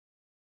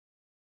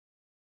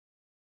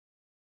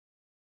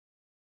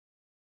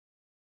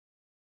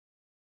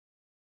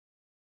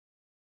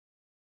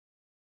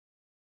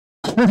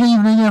Good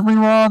evening,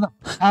 everyone.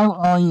 How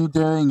are you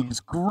doing? It's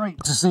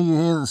great to see you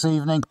here this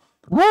evening.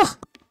 Woof!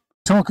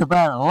 Talk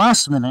about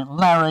last minute,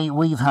 Larry.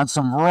 We've had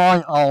some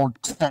right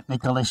old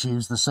technical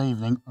issues this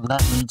evening,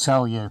 let me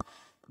tell you.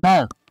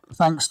 Now,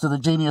 thanks to the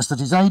genius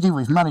that is AD,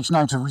 we've managed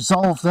now to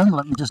resolve them.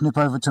 Let me just nip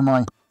over to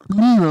my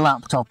new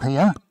laptop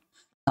here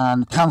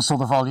and cancel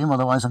the volume,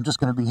 otherwise I'm just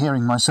going to be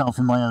hearing myself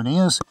in my own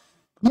ears.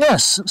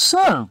 Yes,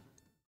 so,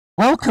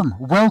 welcome,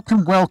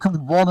 welcome,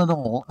 welcome, one and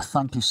all.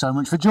 Thank you so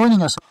much for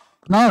joining us.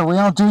 Now, we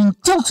are doing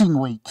Tilting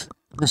Week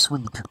this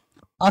week.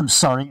 I'm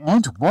sorry,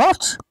 Ed,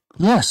 what?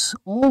 Yes,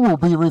 all will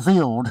be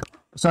revealed.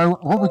 So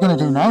what we're going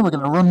to do now, we're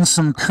going to run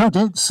some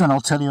credits, and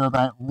I'll tell you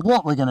about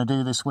what we're going to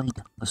do this week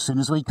as soon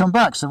as we come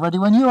back. So ready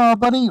when you are,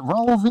 buddy.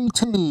 Roll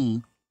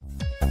VT.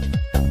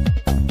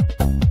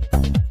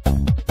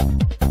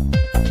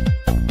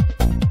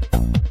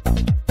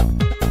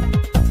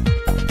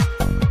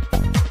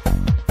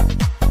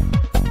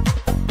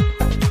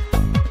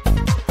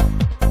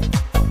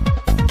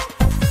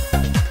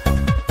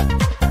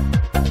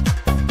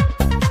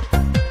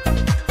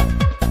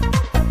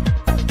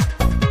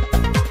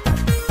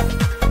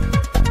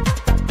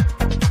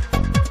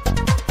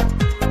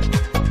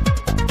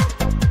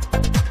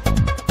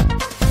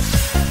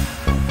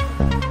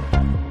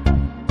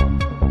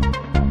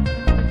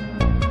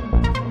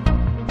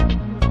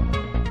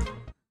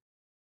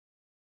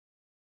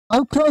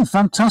 Okay,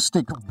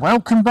 fantastic.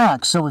 Welcome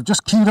back. So we've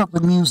just queued up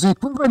the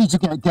music. We're ready to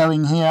get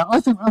going here.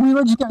 Are we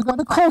ready to get going?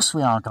 Of course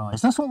we are,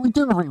 guys. That's what we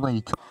do every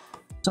week.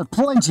 So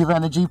plenty of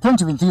energy,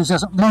 plenty of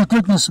enthusiasm. My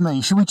goodness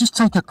me, should we just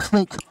take a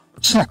quick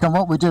check on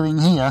what we're doing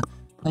here?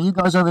 Now, you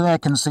guys over there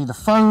can see the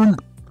phone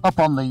up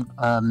on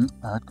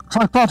the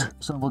tripod.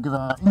 So we'll give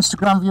our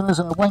Instagram viewers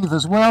a wave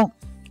as well.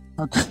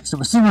 Okay, so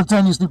we're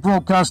simultaneously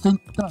broadcasting.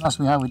 Don't ask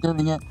me how we're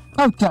doing it.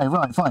 Okay,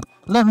 right, fine.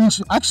 Let me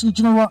actually,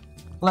 do you know what?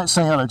 Let's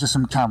say hello to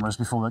some cameras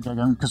before we get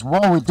going, because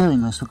while we're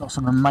doing this, we've got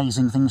some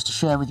amazing things to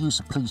share with you,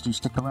 so please do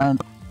stick around.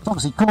 So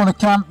obviously, corner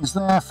cam is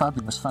there.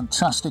 Fabulous,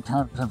 fantastic.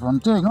 How is everyone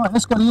doing? All right,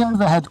 let's go to the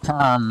overhead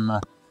cam.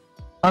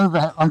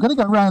 Overhead. I'm going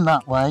to go around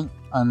that way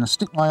and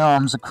stick my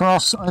arms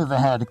across.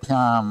 Overhead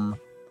cam.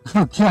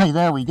 Okay,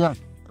 there we go.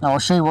 Now, I'll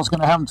show you what's going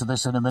to happen to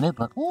this in a minute,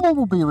 but all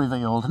will be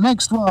revealed.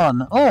 Next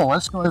one. Oh,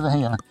 let's go over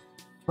here.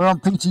 We're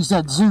on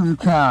PTZ Zoom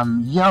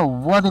cam. Yo,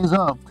 what is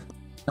up?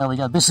 There we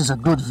go. This is a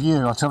good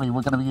view. I'll tell you,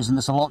 we're going to be using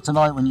this a lot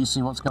tonight when you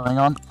see what's going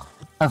on.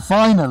 And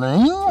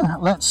finally,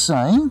 let's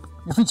say,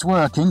 if it's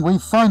working,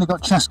 we've finally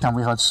got chest cam.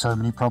 We've had so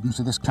many problems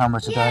with this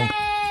camera today.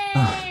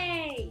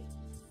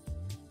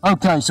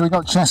 Okay, so we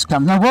got chest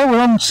cam. Now, while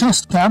we're on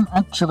chest cam,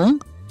 actually,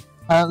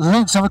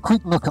 let's have a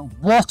quick look at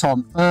what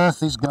on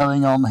earth is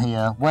going on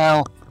here.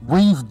 Well,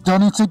 we've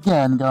done it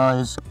again,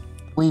 guys.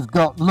 We've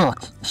got,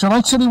 look, shall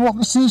I tell you what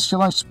this is?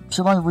 Shall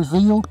I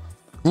reveal?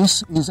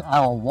 This is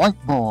our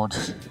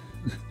whiteboard.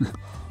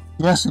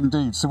 Yes,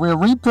 indeed. So we're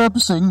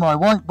repurposing my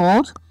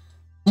whiteboard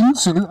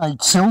into a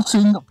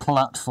tilting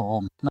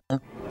platform. Now,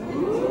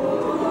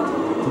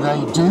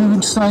 they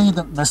do say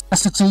that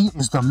necessity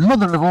is the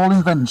mother of all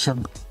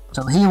invention.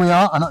 So here we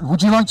are. And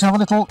would you like to have a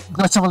little?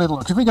 Let's have a little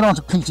look. If we get on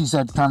to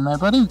PTZ cam there,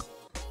 buddy.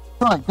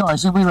 Right,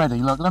 guys, are we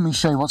ready? Look, let me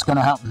show you what's going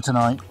to happen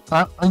tonight.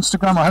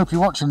 Instagram, I hope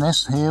you're watching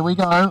this. Here we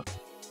go.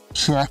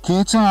 Check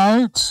it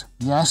out.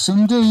 Yes,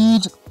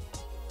 indeed.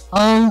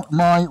 Oh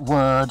my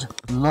word,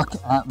 look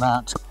at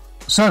that.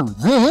 So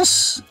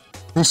this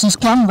is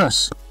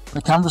canvas.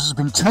 The canvas has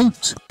been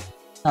taped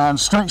and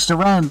stretched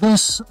around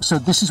this, so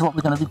this is what we're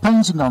going to be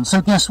painting on.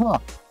 So guess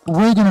what?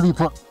 We're going to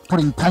be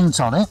putting paint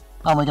on it,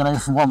 and we're going to go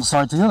from one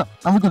side to the other,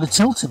 and we're going to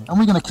tilt it, and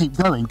we're going to keep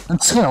going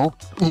until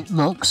it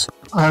looks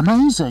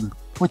amazing,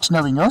 which,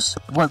 knowing us,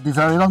 won't be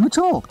very long at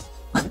all.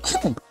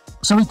 Okay,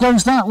 so it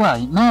goes that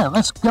way. Now,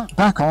 let's get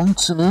back on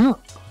to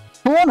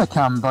corner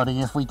cam, buddy,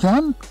 if we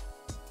can.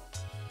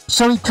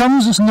 So it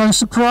comes as no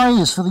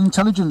surprise for the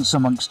intelligence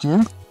amongst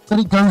you that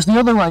it goes the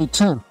other way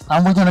too.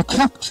 And we're going to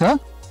capture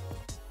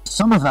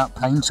some of that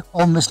paint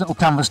on this little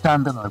canvas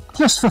down below,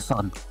 just for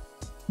fun.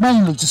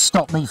 Mainly to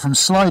stop me from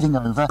sliding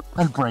over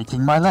and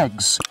breaking my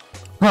legs.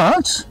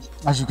 But,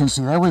 as you can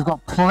see there, we've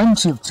got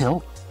plenty of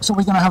tilt. So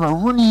we're going to have a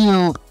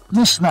real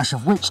mishmash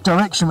of which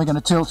direction we're going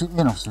to tilt it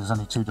in. Obviously, there's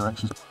only two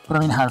directions. But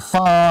I mean, how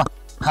far,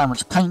 how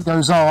much paint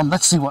goes on.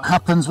 Let's see what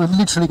happens. We're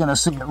literally going to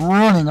see it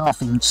running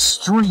off in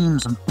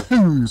streams and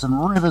plumes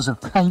and rivers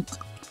of paint.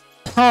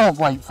 Can't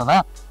wait for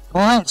that.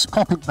 Let's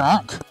pop it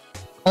back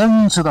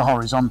onto the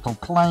horizontal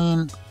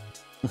plane.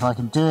 If I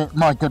can do it.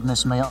 My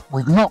goodness me,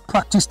 we've not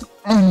practiced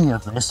any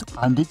of this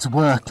and it's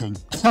working.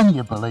 Can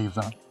you believe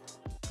that?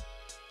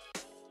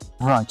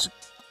 Right.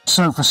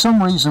 So for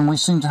some reason we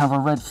seem to have a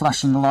red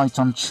flashing light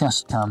on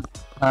chest cam.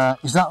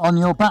 Is that on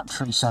your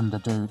battery sender,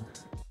 dude?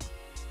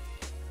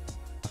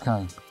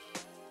 Okay.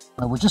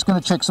 We're just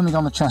going to check something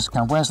on the chest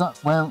cam. Where's that?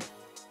 Where?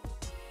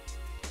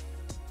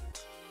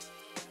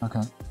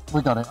 Okay,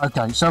 we got it.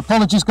 Okay, so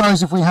apologies,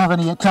 guys, if we have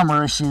any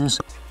camera issues.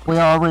 We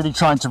are really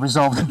trying to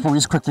resolve them for you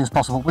as quickly as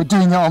possible. We're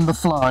doing it on the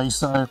fly,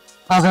 so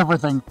as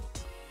everything,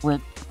 we're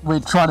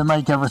trying to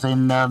make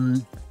everything.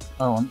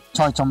 Oh, I'm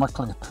tight on my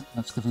clip.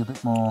 Let's give you a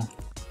bit more.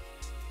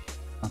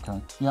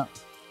 Okay, yeah.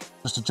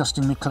 Just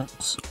adjusting my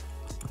clips.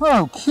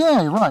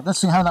 Okay, right, let's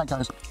see how that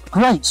goes.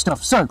 Great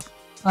stuff. So,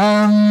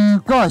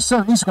 guys,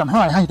 so Instagram,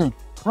 hi, how you doing?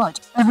 Right,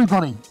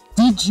 everybody,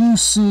 did you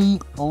see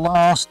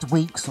last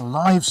week's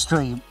live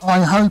stream?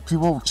 I hope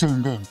you all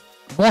tuned in.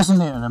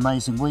 Wasn't it an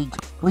amazing week?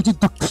 We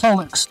did the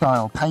Pollock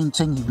style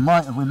painting, you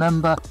might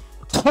remember.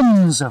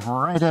 Tons of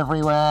red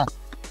everywhere,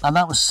 and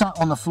that was sat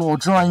on the floor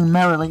drying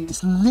merrily.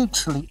 It's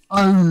literally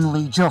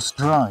only just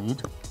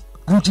dried.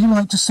 Would you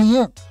like to see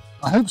it?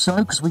 I hope so,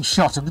 because we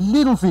shot a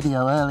little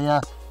video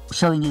earlier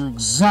showing you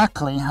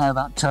exactly how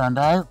that turned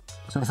out.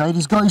 So if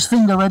Aidy's got his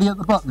finger ready at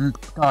the button,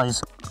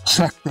 guys,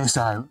 check this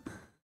out.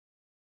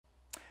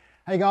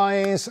 Hey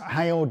guys,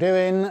 how you all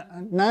doing?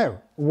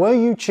 Now, were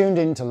you tuned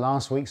in to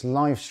last week's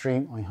live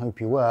stream? I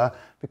hope you were,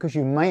 because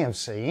you may have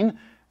seen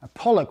a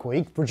Pollock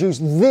Week produce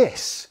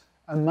this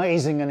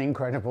amazing and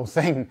incredible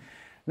thing.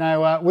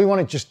 Now, we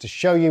wanted just to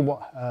show you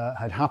what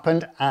had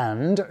happened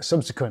and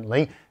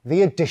subsequently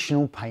the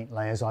additional paint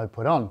layers I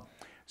put on.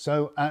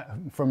 So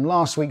from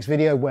last week's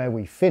video where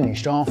we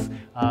finished off,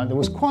 there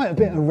was quite a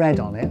bit of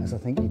red on it, as I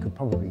think you could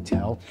probably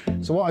tell.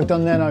 So what I've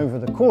done then over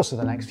the course of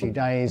the next few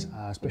days,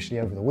 especially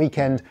over the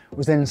weekend,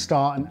 was then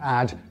start and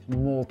add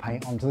more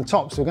paint onto the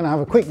top. So we're going to have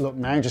a quick look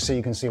now just so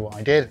you can see what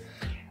I did.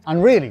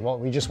 And really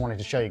what we just wanted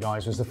to show you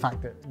guys was the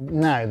fact that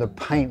now the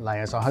paint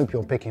layers, I hope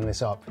you're picking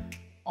this up,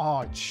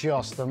 are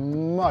just the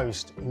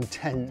most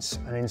intense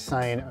and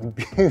insane and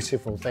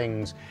beautiful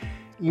things.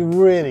 You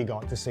really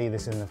got to see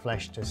this in the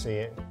flesh to see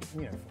it,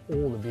 you know, for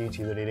all the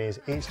beauty that it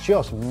is. It's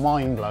just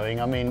mind-blowing.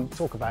 I mean,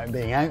 talk about it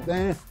being out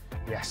there.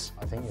 Yes,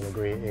 I think you'll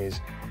agree it is.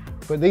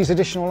 But these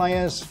additional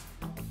layers,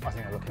 I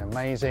think they're looking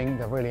amazing.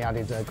 They've really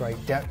added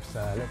great depth,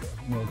 a little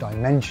bit more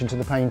dimension to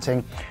the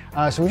painting.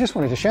 So we just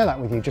wanted to share that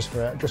with you just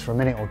for a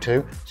minute or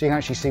two, so you can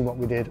actually see what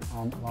we did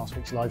on last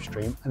week's live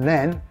stream, and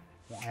then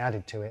what I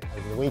added to it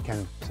over the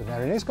weekend. So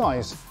there it is,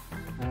 guys.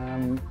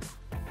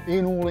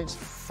 In all its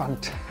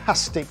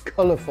fantastic,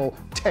 colourful,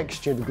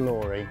 textured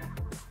glory.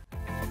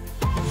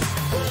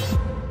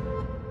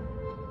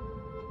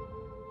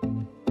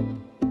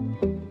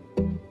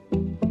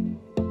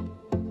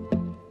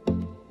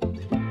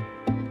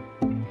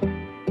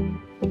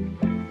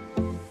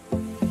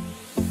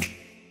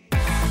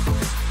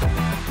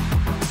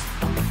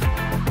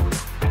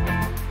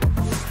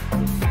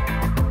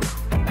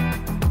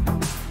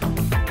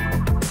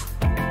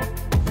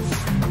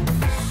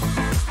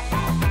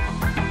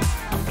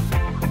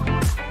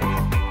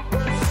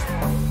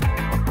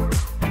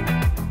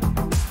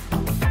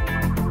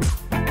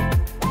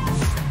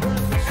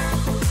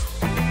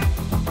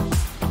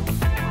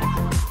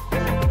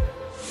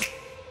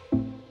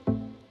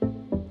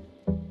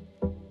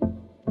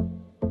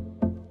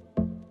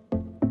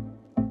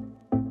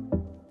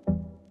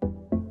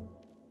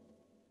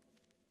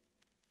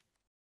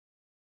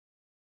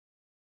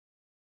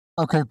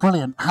 Okay,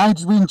 brilliant. How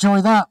did we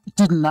enjoy that?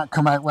 Didn't that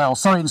come out well?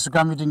 Sorry,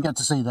 Instagram, you didn't get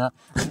to see that.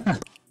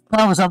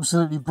 That was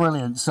absolutely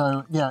brilliant.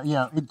 So,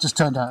 yeah, it just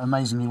turned out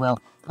amazingly well.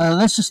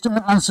 Let's just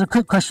answer a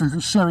quick question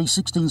from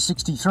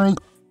Sherry1663,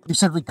 who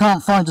said we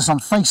can't find us on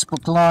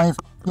Facebook Live.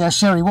 Yeah,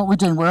 Sherry, what we're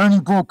doing, we're only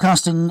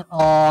broadcasting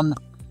on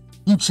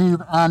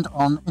YouTube and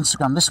on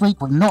Instagram this week.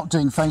 We're not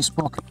doing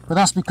Facebook, but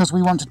that's because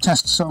we want to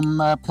test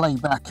some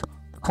playback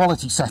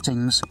quality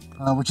settings,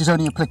 which is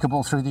only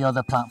applicable through the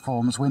other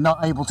platforms. We're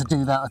not able to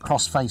do that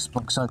across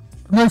Facebook, so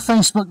no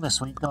Facebook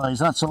this week, guys,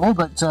 that's all,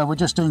 but we're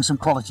just doing some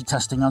quality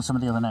testing on some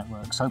of the other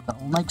networks. Hope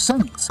that all makes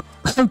sense.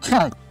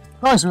 Okay,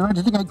 guys, we're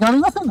ready to get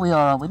going? I think we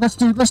are, aren't we? Let's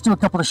do a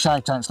couple of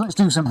shout-outs. Let's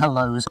do some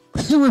hellos.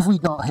 Who have we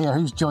got here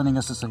who's joining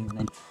us this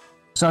evening?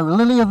 So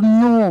Lily of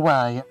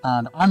Norway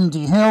and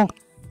Andy Hill,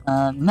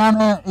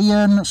 Nana,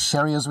 Ian,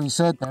 Sherry, as we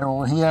said, they're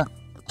all here.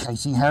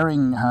 Katie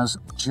Herring has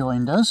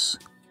joined us.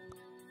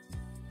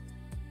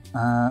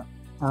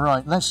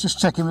 Right, let's just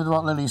check in with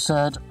what Lily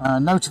said.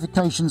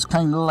 Notifications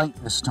came late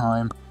this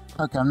time.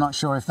 Okay, I'm not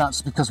sure if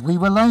that's because we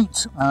were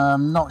late.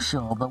 Not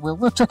sure, but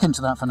we'll check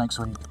into that for next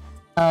week.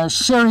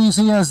 Sherry's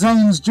here.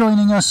 Zane's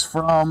joining us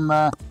from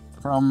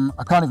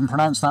I can't even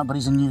pronounce that, but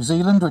he's in New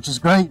Zealand, which is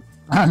great.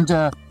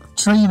 And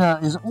Trina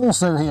is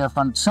also here.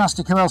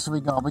 Fantastic. Who else have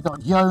we got? We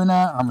got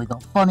Yona and we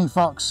got Funny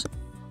Fox.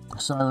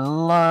 So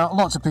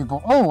lots of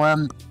people.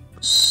 Oh,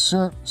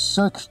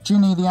 Cirque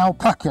Ginny the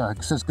Alpaca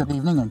says good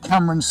evening, and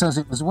Cameron says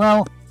it as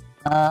well.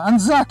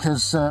 And Zach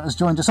has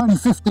joined us only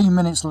 15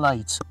 minutes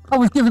late. Oh,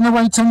 we've given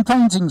away 10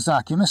 paintings,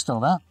 Zach. You missed all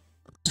that.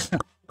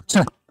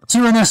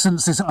 Two in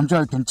Essence is, I'm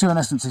joking, Two in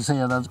Essence is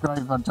here. That's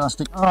great,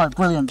 fantastic. All right,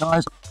 brilliant,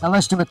 guys. Now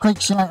let's do a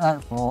quick shout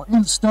out for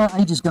Insta.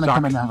 Aidie's going to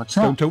come in and have a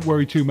chat. Don't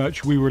worry too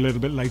much. We were a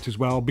little bit late as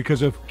well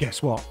because of,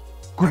 guess what?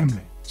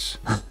 Gremlins.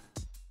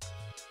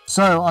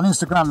 So on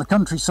Instagram, the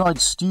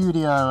Countryside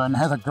Studio and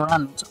Heather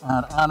Grant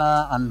and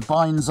Anna and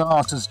Bynes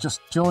Art has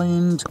just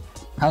joined.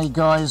 Hey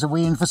guys, are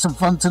we in for some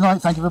fun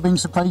tonight? Thank you for being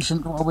so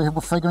patient while we're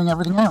figuring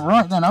everything out.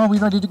 Right then, are we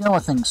ready to go? I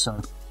think so.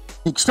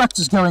 The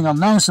extractor's going on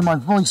now, so my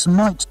voice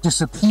might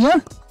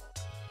disappear.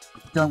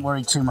 Don't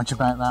worry too much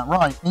about that.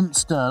 Right,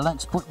 Insta,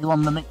 let's put you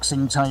on the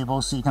mixing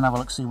table so you can have a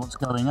look, see what's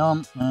going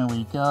on. There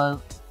we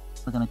go.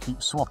 We're going to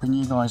keep swapping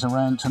you guys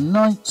around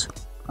tonight.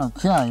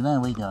 Okay, there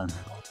we go.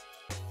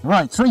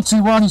 Right, 3,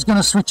 2, 1, he's going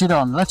to switch it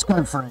on. Let's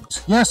go for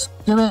it. Yes,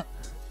 do it.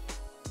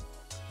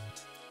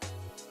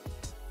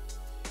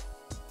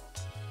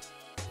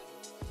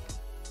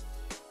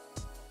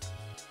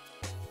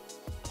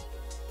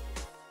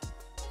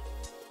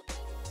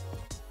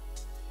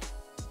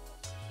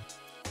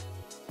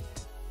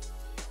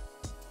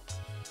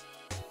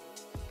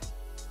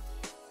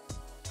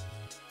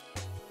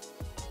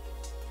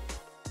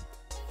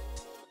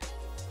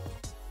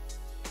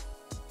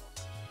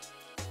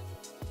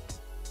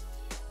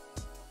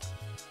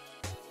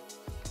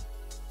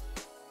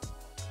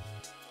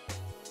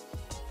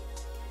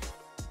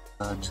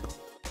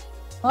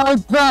 I'm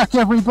back,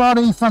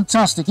 everybody.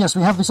 Fantastic. Yes,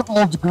 we have this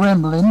odd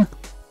gremlin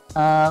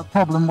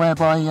problem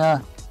whereby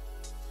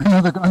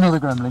another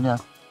gremlin, yeah,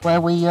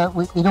 where we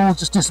it all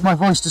just my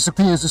voice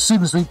disappears as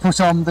soon as we put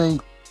on the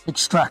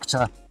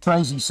extractor.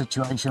 Crazy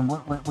situation.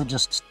 We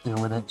just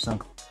deal with it. So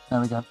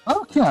there we go.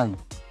 Okay,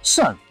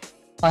 so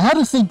I had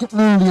to think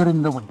earlier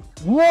in the week.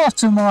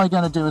 What am I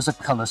going to do as a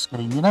colour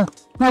scheme? You know,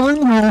 now we're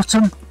in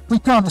autumn. We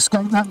can't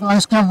escape that,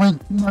 guys, can we?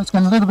 You know, it's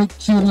getting a little bit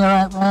chillier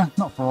out there.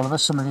 Not for all of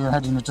us. Some of you are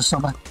heading into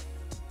summer.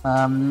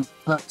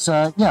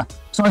 Yeah,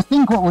 so I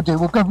think what we'll do,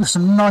 we'll go with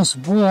some nice,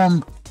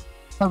 warm,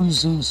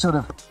 cozy, sort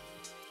of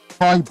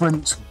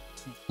vibrant,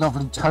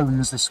 lovely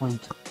tones this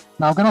week.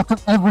 Now I'm going to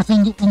put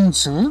everything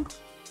into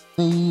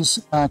these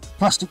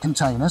plastic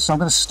containers. So I'm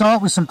going to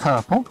start with some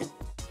purple.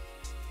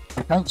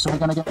 Okay, so we're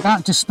going to get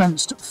that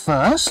dispensed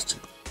first.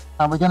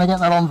 And we're going to get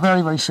that on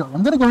very, very shortly.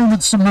 I'm going to go in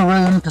with some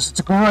maroon because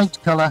it's a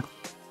great colour.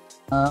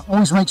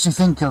 Always makes you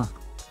think of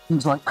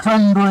things like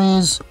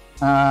cranberries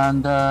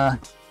and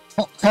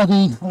hot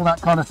toddy, all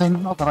that kind of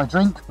thing. Not that I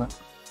drink, but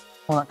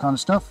all that kind of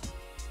stuff.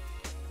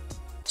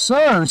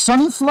 So,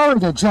 sunny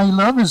Florida, J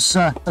Love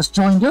has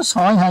joined us.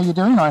 Hi, how you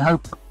doing? I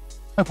hope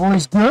all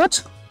is good.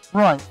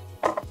 Right.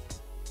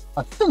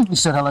 I think we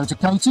said hello to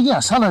Katie.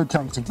 Yes, hello,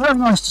 Katie. Very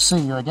nice to see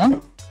you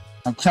again.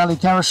 And Kelly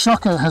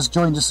Karashaka has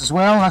joined us as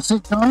well. That's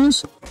it,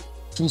 guys.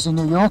 She's in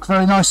New York.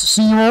 Very nice to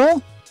see you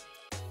all.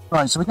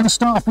 Right, so we're going to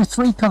start off with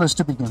 3 colours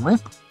to begin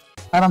with.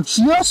 And I'm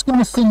just going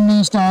to thin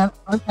these down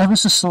ever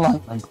so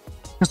slightly.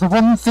 Because the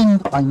one thing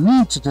that I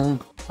need to do,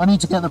 I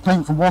need to get the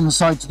paint from one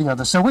side to the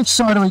other. So which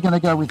side are we going to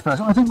go with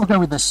first? I think we'll go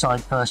with this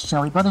side first,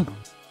 shall we, buddy?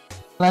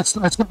 Let's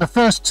get the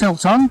first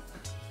tilt on.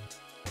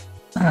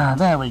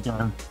 There we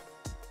go.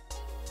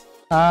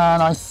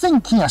 And I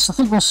think, yes, I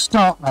think we'll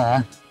start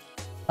there.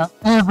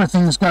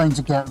 Everything's going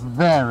to get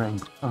very,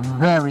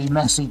 very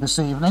messy this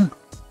evening.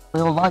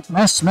 We all like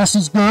mess. Mess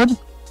is good.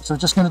 So we're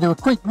just going to do a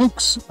quick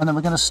mix, and then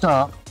we're going to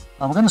start.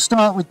 And we're going to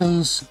start with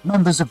these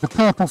members of the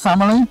purple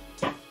family.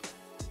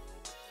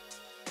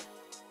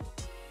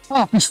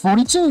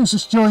 Fish42 has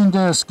just joined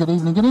us. Good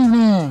evening, good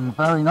evening.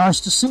 Very nice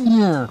to see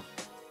you.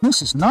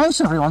 This is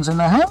nice. Everyone's in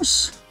the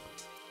house.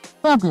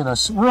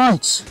 Fabulous.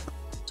 Right.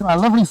 So our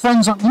lovely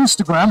friends on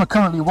Instagram are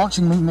currently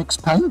watching me mix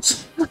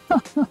paint.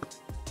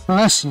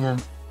 Bless you.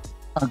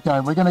 Okay,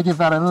 we're going to give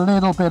that a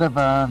little bit of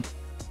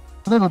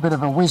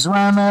a whiz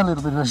round there, a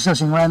little bit of a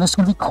zhuzhing round. It's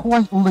going to be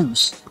quite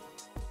loose.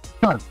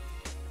 So,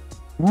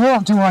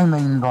 what do I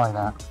mean by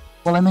that?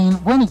 Well, I mean,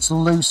 when it's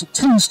loose, it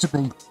tends to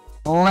be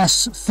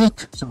less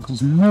thick, so it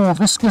is more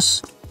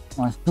viscous.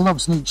 My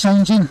gloves need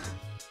changing.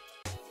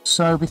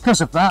 So, because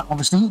of that,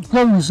 obviously, it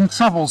goes and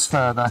travels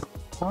further.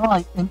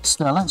 Right,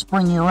 Insta, let's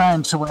bring you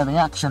around to where the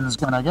action's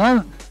going to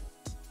go.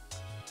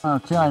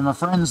 Okay, my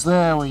friends,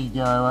 there we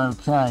go.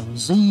 Okay,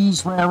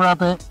 Z's, Rare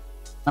Rabbit,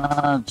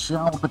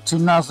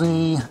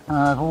 Jalbatinazi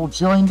have all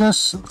joined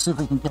us. Let's see if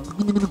we can get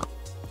you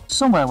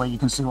somewhere where you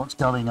can see what's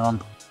going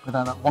on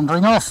without that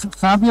wandering off.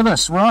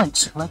 Fabulous.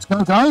 Right, let's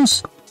go,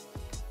 guys.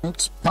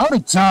 It's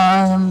party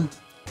time.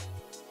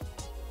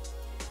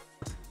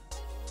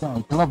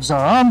 Okay, gloves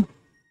are on.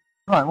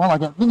 Right, while I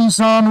get these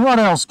on, what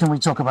else can we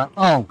talk about?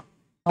 Oh,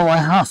 I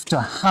have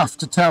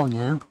to tell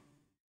you.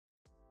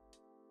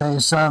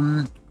 There's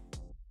a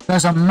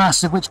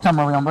massive. Which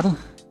camera are we on, buddy?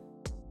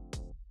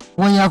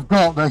 We have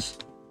got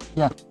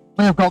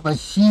the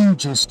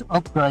hugest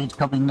upgrade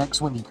coming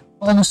next week.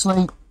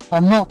 Honestly,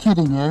 I'm not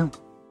kidding you.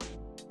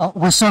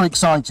 We're so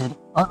excited.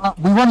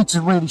 We wanted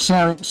to really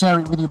share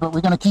it with you, but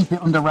we're going to keep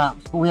it under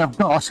wraps. But we have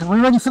got. Are we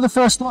ready for the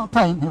first lot of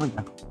paint? Here we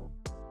go.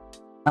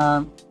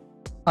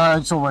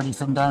 It's already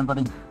thinned down,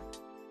 buddy.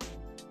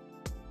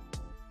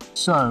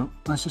 So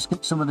let's just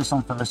get some of this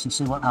on first and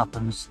see what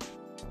happens.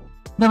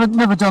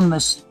 Never done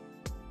this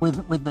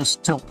with this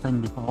tilt thing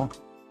before.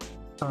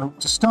 So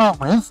to start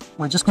with,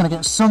 we're just going to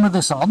get some of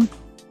this on.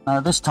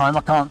 This time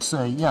I can't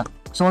see. Yeah.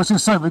 So I was going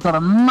to say we've got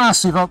a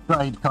massive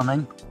upgrade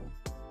coming,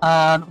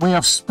 and we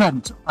have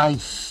spent a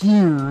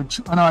huge,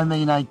 and I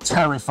mean a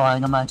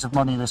terrifying amount of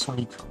money this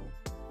week.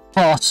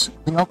 But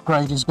the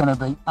upgrade is going to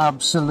be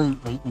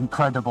absolutely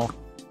incredible,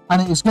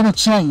 and it is going to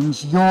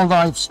change your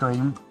live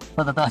stream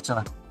for the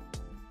better.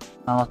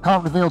 Now, I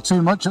can't reveal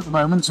too much at the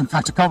moment. In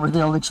fact, I can't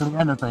reveal literally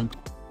anything.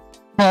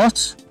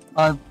 But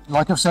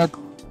like I've said,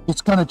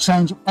 it's going to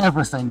change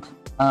everything,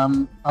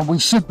 and we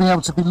should be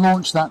able to be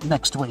launched that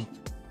next week.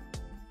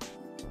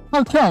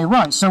 Okay,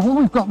 right, so while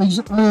we've got these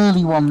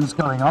early ones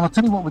going on, I'll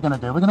tell you what we're going to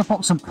do. We're going to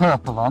pop some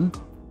purple on.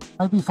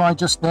 Maybe if I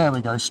just, there we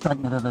go,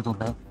 straighten it a little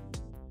bit.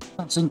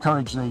 Let's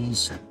encourage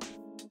these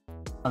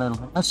a little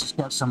bit. Let's just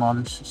get some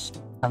on,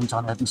 just paint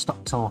on it and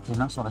stop talking.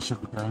 That's what I should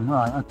be doing.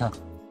 Right, okay.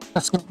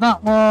 Let's get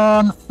that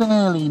one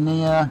fairly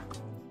near.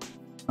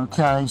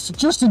 Okay, so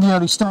just in the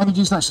early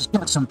stages, let's just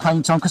get some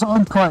paint on, because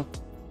I'm quite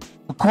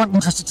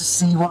interested to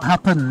see what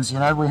happens. You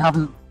know, we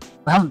haven't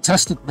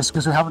tested this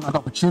because we haven't had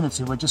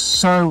opportunity. We're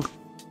just so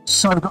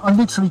I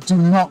literally do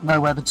not know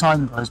where the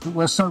time goes, but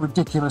we're so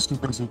ridiculously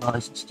busy,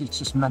 guys. It's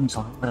just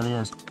mental. It really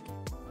is.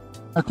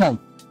 Okay,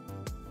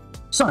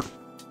 so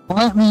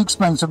let me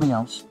explain something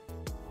else.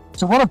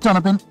 So what I've done,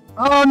 I've been,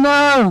 oh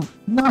no,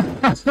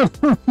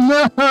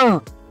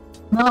 no,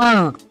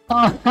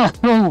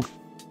 oh,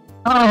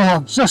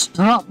 I've just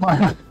dropped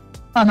my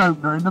can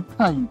opener in the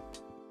paint.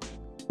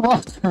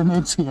 What an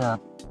idiot.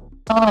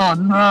 Oh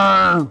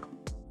no.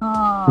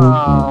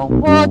 Oh,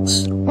 what?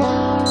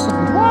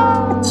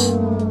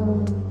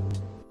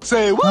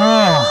 Say what?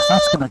 Oh,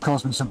 that's going to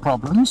cause me some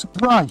problems.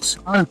 Right,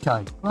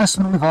 okay, let's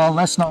move on.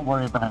 Let's not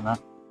worry about that.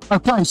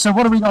 Okay, so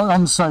what have we got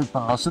on so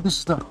far? So this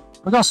is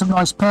we've got some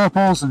nice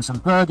purples and some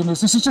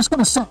burgundies. This is just going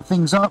to set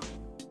things up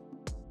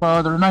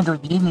for the remainder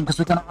of the evening, because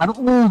we're going to add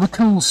all the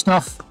cool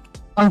stuff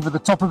over the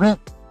top of it.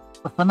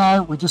 But for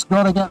now, we just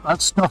got to get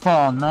that stuff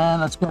on, man.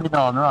 Let's get it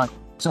on. Right,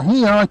 so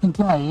here I can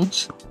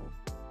gauge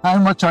how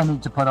much I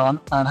need to put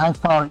on and how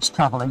far it's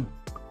travelling.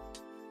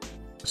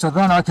 So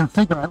then I can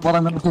figure out what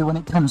I'm going to do when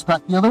it comes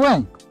back the other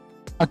way.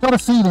 I've got a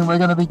feeling we're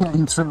going to be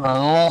getting through a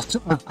lot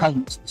of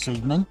paint this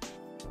evening.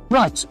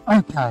 Right,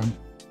 okay.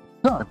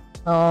 So,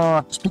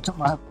 I've just picked up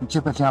my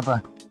jibber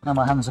jabber. Now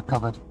my hands are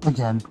covered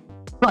again.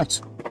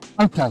 Right,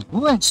 okay.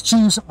 Let's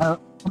choose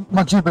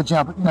my jibber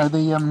jabber. You know,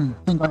 the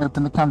thing I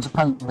open the cans of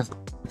paint with.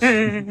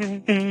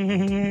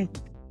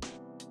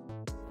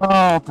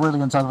 Oh,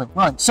 brilliant! I love it.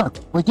 Right, so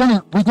we're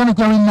gonna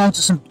go in now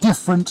to some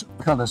different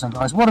colours, and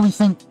guys, what do we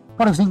think?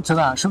 What do we think to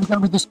that? Should we go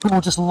with this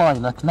gorgeous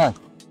lilac? No.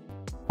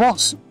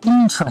 What's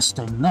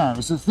interesting now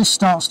is that this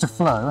starts to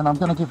flow, and I'm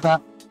going to give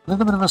that a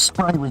little bit of a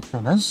spray with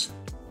thinners.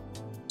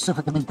 See if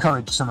I can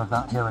encourage some of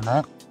that here and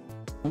there.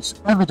 It's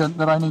evident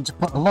that I need to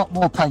put a lot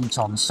more paint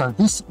on, so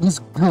this is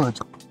good.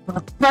 We're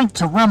about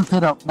to ramp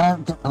it up now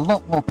and get a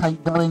lot more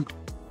paint going.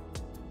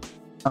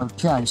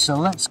 Okay, so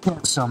let's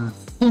get some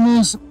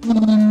thinners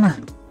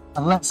in,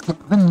 and let's get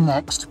the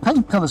next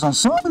paint colours on.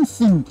 So I'm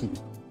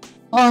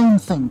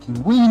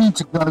thinking we need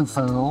to go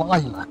for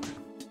lilac.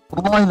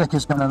 Lilac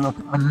is going to look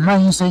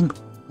amazing.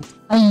 It's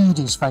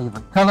Aidy's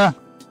favourite colour.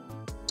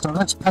 So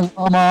let's pay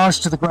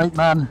homage to the great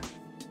man,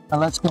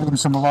 and let's get him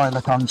some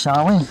lilac on,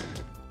 shall we?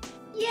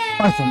 Yay!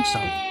 I think so.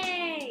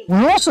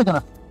 We're also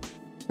going to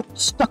get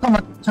stuck on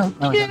the tape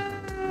now again.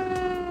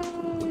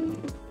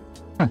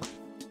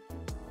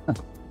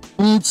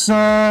 It's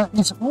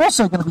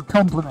also going to be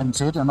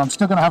complemented, and I'm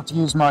still going to have to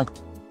use my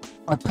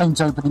paint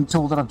opening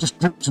tool that I've just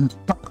dripped and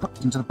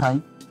put into the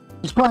paint.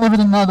 It's quite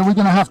evident now that we're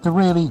going to have to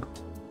really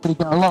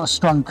get a lot of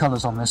strong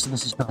colours on this, so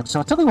this is great. So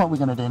I'll tell you what we're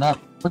going to do now.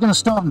 We're going to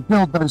start and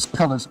build those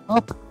colours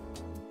up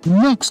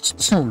next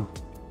to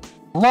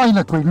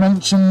lilac we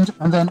mentioned,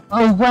 and then,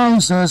 oh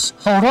wowzers,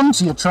 hold on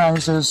to your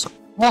trousers.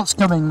 What's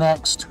coming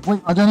next?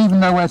 I don't even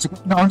know where to go.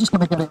 No, I'm just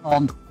going to get it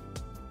on.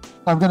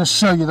 I'm going to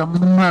show you the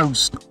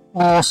most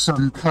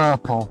awesome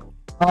purple.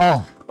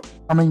 Oh,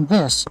 I mean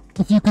this,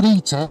 if you could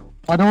eat it,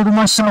 I'd order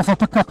myself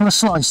up a couple of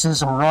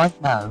slices right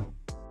now.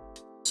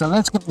 So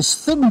let's get this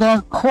thinned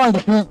out quite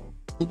a bit.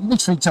 It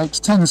literally takes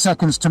 10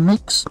 seconds to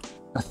mix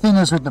the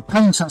thinners with the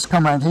paint. That's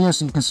come around here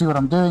so you can see what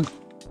I'm doing.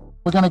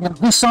 We're going to get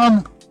this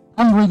on,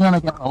 and we're going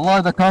to get the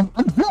lilac on,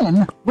 and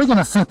then we're going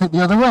to flip it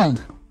the other way. And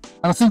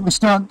I think we're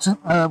starting to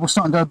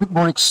go a bit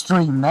more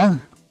extreme now.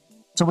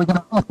 So we're going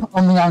to up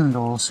on the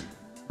angles.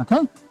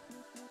 Okay?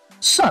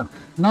 So,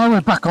 now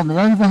we're back on the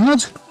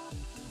overhead.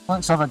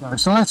 Let's have a go.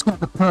 So let's get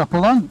the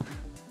purple on.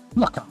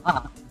 Look at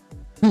that.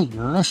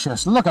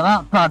 Delicious. Look at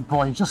that bad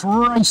boy. Just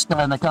raced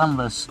down the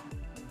canvas.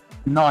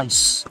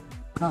 Nice.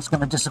 That's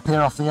going to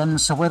disappear off the end.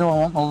 So where do I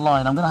want the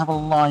line? I'm going to have a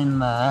line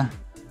there.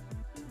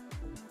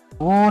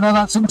 Oh, now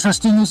that's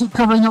interesting. Is it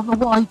covering up the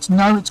white?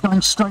 No, it's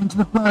going straight into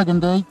the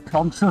burgundy.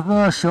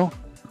 Controversial.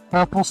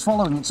 Purple's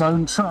following its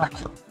own track.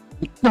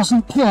 It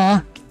doesn't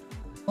care.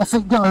 Off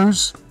it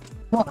goes.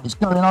 What is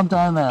going on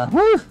down there?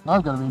 Woo!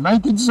 I'm going to be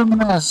making some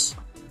mess.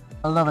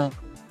 I love it.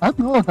 I hope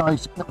you all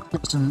guys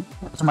get to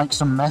make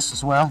some mess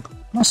as well.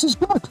 Mess is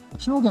good. We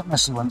should all get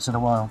messy once in a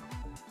while.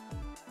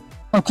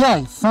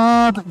 Okay,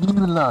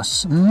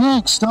 fabulous.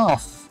 Next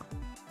off,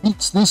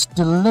 it's this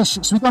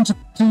delicious... We're going to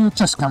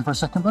test cam for a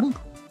second, buddy.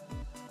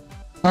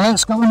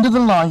 Let's go under the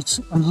light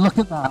and look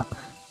at that.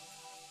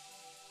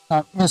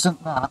 Now,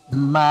 isn't that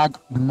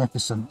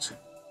magnificent?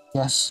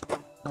 Yes,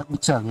 let me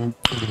tell you,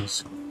 it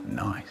is.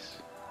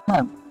 Nice.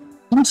 Now,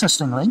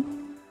 interestingly,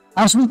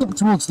 as we get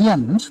towards the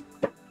end,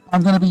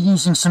 I'm going to be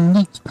using some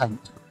neat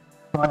paint.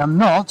 But I am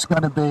not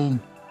going to be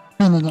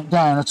thinning it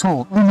down at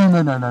all.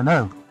 Oh,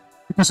 no.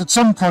 Because at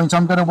some point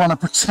I'm going to want to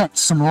protect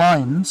some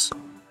lines.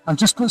 and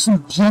just put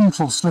some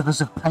gentle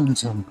slivers of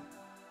paint in.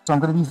 So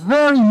I'm going to be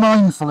very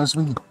mindful as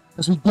we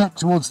get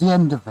towards the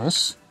end of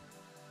this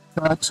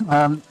that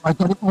I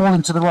get it all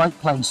into the right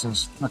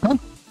places. Okay,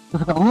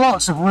 we've got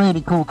lots of really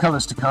cool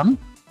colours to come.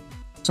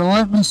 So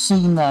let me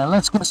see now.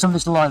 Let's get some of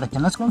this lilac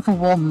in. Let's go for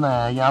one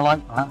there. Yeah, I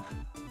like that.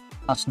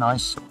 That's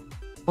nice.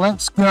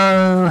 Let's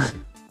go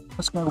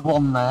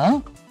one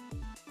there.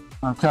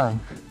 Okay.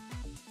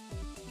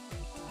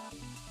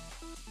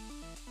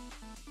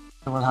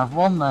 So we'll have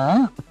one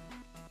there.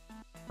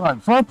 Right,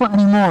 before I put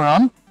any more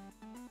on,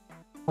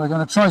 we're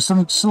going to try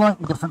something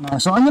slightly different now.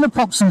 So I'm going to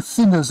pop some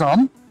thinners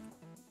on.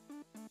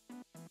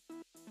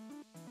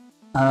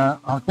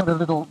 I'll get a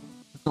little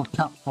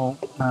capful.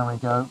 There we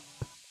go.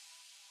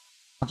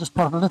 I'll just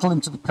put a little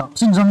into the cup.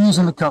 Since I'm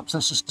using the cups,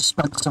 let's just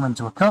dispense some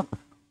into a cup.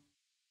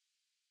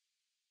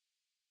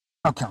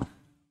 Okay.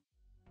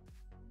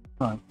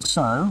 Right,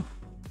 so...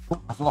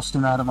 Oh, I've lost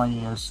him out of my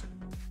ears.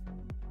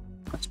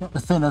 Let's get the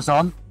thinners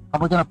on.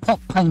 And we're going to pop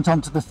paint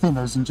onto the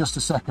thinners in just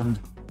a second.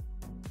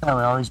 There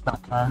we are, he's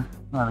back now.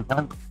 There we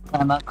go.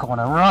 Down that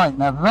corner. Right,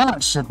 now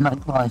that should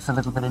make life a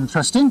little bit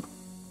interesting.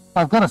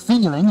 I've got a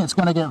feeling it's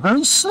going to get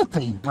very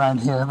slippy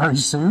around here very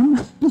soon.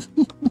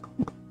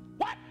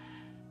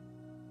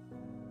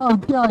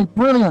 Okay,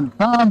 brilliant,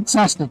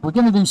 fantastic. We're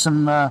going to do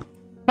some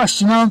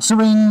question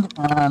answering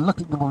and look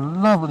at your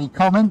lovely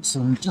comments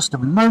in just a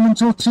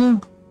moment or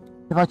two.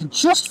 If I can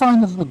just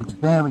find the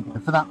lid, there we go,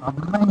 for that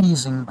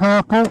amazing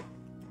purple.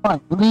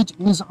 Right, lid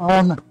is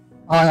on.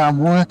 I am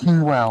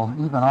working well,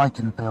 even I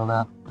can feel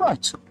that.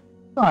 Right,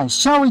 guys,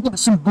 shall we get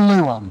some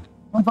blue on?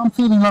 I'm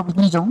feeling like we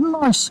need a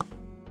nice,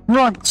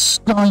 bright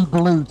sky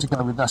blue to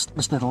go with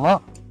this little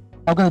lot.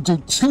 I'm going to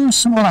do 2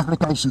 small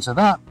applications of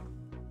that,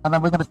 and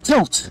then we're going to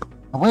tilt.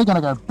 And we're going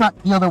to go back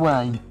the other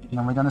way, and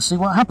then we're going to see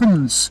what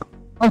happens.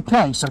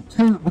 Okay, so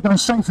we're going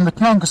straight from the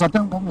can because I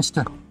don't want this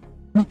to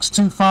mix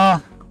too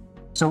far.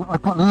 So I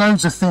put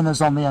loads of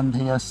thinners on the end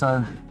here,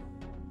 so I'm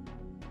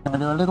going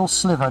to do a little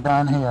sliver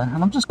down here.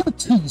 And I'm just going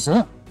to tease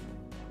it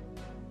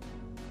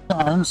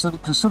down so that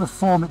it can sort of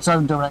form its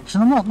own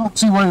direction. I'm not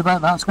too worried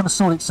about that, it's going to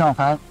sort itself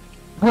out.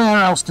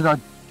 Where else did I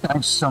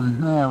douse some?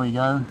 There we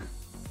go. I'm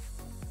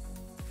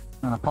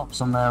going to pop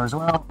some there as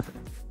well.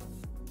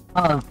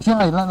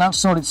 Okay, let that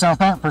sort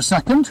itself out for a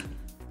second.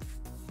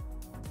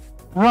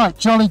 Right,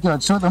 jolly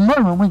good. So at the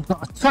moment we've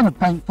got a ton of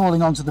paint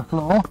falling onto the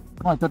floor.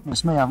 My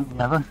goodness me, haven't we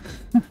ever?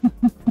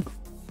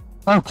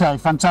 Okay,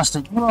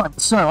 fantastic. Right,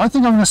 so I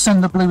think I'm going to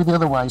send the blue the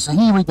other way. So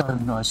here we go,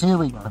 guys, here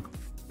we go.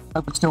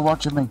 Hope you're still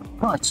watching me.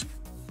 Right,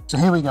 so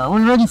here we go.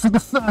 We're ready for the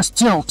first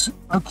tilt.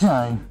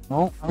 Okay.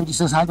 Oh, lady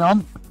says hang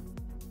on.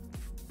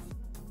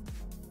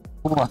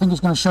 Oh, I think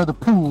it's going to show the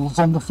pools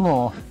on the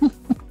floor.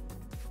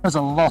 There's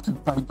a lot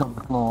of paint on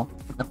the floor,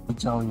 let me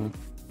tell you.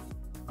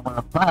 And we're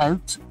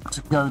about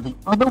to go the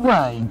other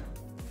way.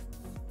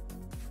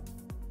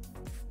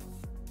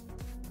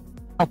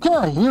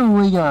 Okay, here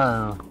we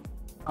go.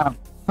 And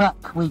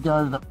back we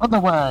go the other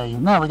way.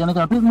 Now we're going to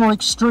go a bit more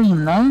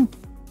extreme now.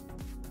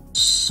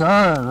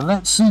 So,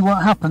 let's see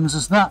what happens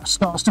as that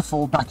starts to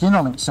fall back in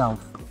on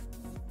itself.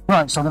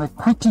 Right, so I'm going to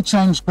quickly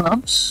change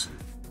gloves.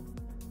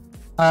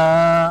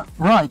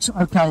 Right,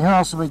 okay, who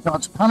else have we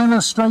got? Pan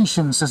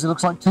Illustration says it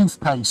looks like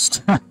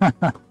toothpaste.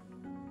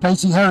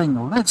 Katie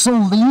Herring, let's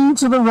all lean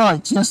to the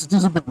right. Yes, it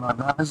is a bit like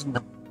that, isn't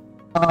it?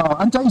 Oh,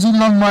 and Daisy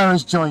Longmire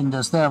has joined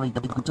us. There we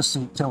go, you can just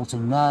see it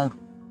tilting now.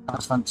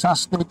 That's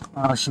fantastic.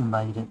 Oh, she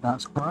made it,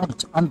 that's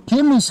great. And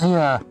Kim is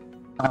here.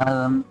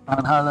 And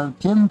hello,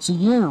 Kim, to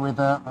you with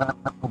a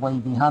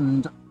wavy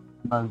hand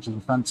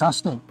emoji.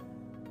 Fantastic.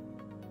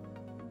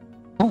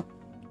 Oh.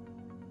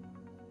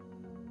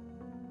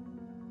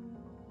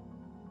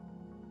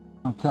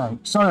 Okay,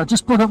 sorry, I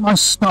just put up my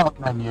start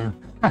menu.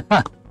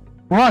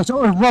 Right,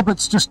 oh,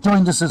 Robert's just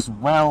joined us as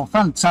well.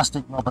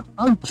 Fantastic, Robert.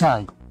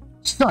 Okay,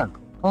 so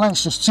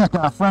let's just check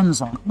our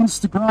friends on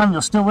Instagram.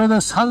 You're still with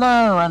us.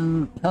 Hello,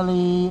 and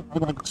Kelly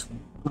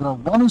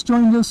one has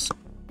joined us.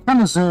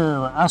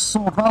 Kanazu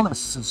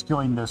Asorvalis has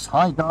joined us.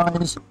 Hi,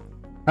 guys.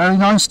 Very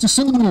nice to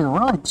see you.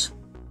 Right.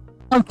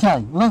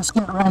 Okay, let's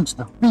get around to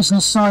the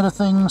business side of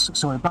things.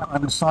 So we're back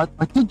on the side.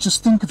 I did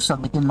just think of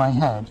something in my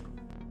head.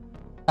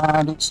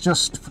 And it's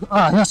just...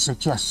 Ah, that's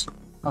it, yes.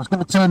 I was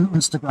going to turn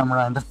Instagram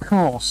around, of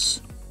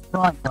course.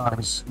 Right,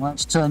 guys.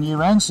 Let's turn you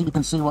around so you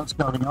can see what's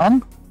going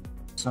on.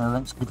 So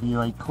let's give you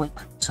a quick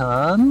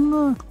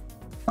turn.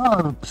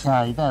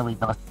 Okay, there we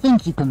go. I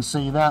think you can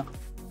see that.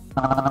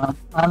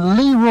 And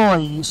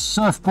Leroy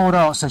Surfboard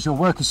Art says your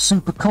work is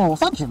super cool.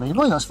 Thank you,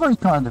 Leroy. That's very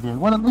kind of you.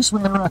 Well, at least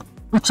we're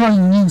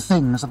trying new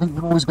things. I think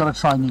we've always got to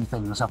try new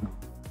things, haven't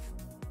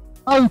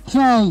we?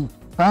 Okay,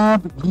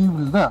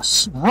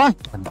 fabulous. Right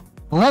then.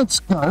 Let's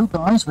go,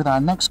 guys, with our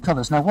next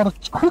colours. Now, what I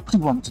quickly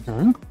want to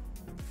do,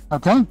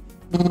 okay,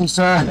 is,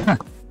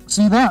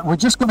 see that? We're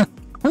just going to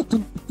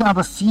quickly grab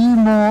a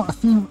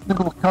few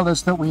little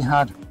colours that we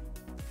had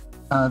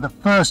the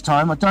first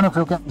time. I don't know if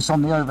we'll get this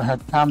on the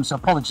overhead cam, so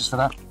apologies for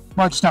that.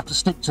 Might just have to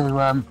stick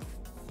to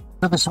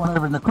this one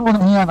over in the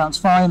corner here, that's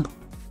fine.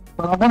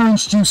 But I want to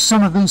introduce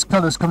some of these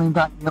colours coming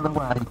back the other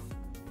way.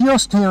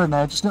 just here and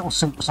there, just little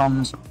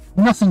soupçons,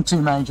 nothing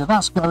too major.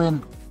 That's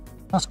going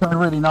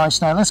really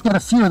nice now. Let's get a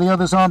few of the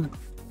others on.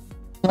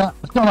 Yeah,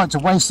 I don't like to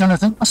waste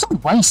anything. I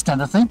don't waste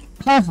anything.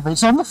 Half of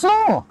it's on the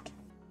floor.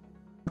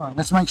 Right,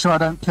 let's make sure I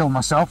don't kill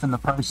myself in the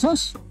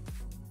process.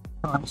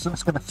 Right, so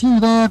let's get a few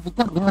there. We've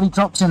got the early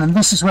drops in, and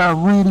this is where I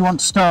really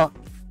want to start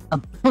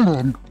and pull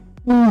in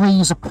all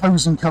these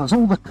opposing colours,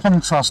 all the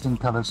contrasting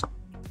colours.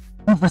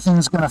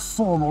 Everything's going to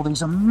form all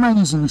these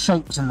amazing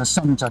shapes in the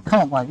centre.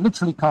 Can't wait,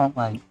 literally can't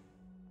wait.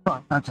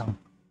 Right, okay.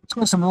 Let's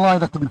get some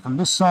lilac in from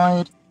this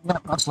side.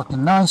 Yep, that's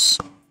looking nice.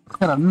 Let's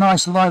get a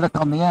nice lilac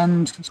on the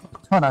end. Let's get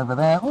a ton over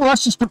there. Oh,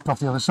 that's just dripped off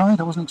the other side.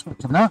 I wasn't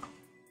expecting that.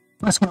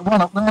 Let's get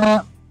one up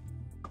there.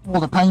 All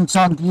the paint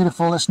on,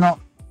 beautiful. Let's not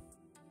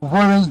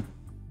worry.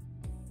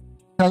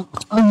 Okay,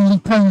 it's only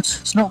paint.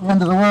 It's not the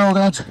end of the world,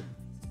 Ed.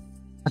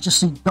 I just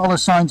see dollar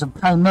signs and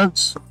pound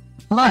notes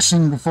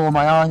flashing before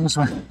my eyes.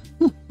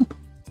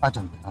 I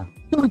don't know.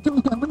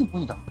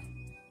 We don't.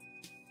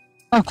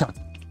 Okay.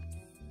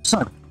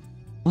 So,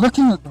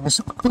 looking at this,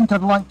 I think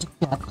I'd like to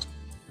get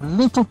a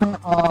little bit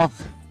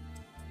of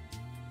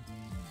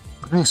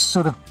this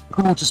sort of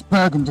gorgeous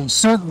burgundy,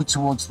 certainly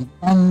towards the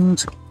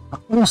end.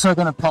 I'm also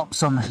going to pop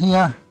some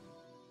here.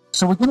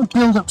 So we're going to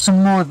build up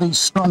some more of these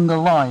stronger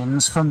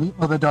lines from the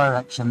other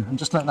direction and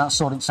just let that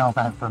sort itself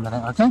out for a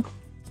minute, okay?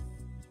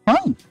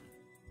 Fine.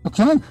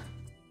 Okay.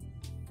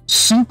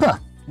 Super.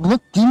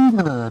 Looking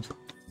good.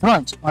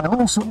 Right, I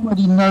also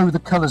already know the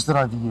colours that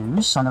I've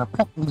used, so I'm going to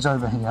pop these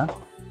over here.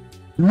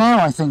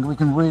 Now I think we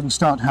can really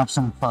start to have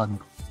some fun.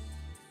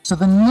 So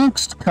the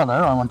next colour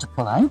I want to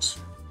pull out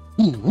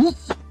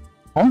is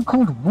one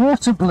called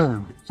water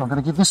blue. So I'm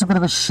going to give this a bit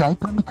of a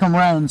shape. Let me come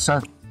round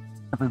so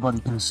everybody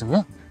can see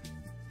it.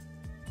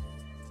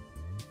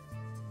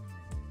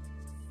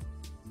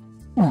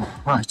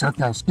 Oh, right,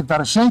 okay, let's give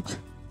that a shake.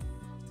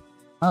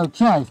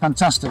 Okay,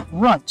 fantastic.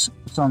 Right,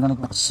 so I'm going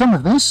to get some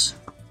of this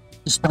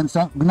dispensed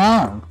out.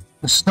 Now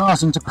we're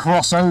starting to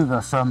cross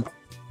over from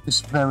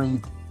this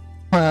very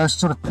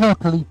sort of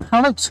purpley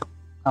palette,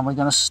 and we're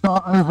going to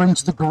start over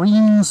into the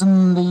greens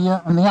and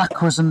the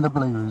aquas and the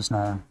blues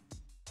now.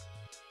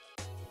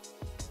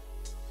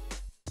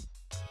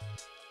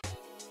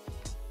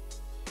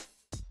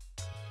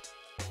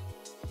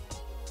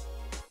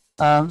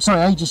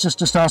 Sorry, Age is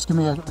just asking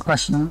me a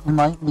question in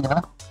my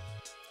ear.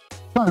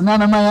 So,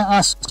 Nanamaya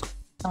asked,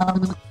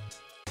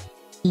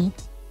 the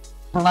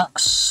black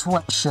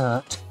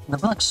sweatshirt. The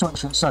black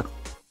sweatshirt, so,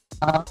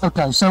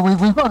 okay, so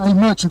we've got a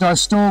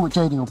merchandise store, which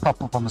JD will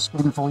pop up on the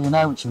screen for you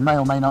now, which you may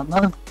or may not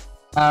know.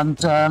 And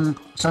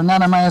so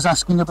Nanamaya's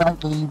asking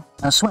about the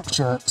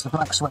sweatshirts, the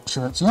black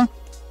sweatshirts, yeah?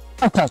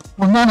 Okay,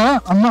 well,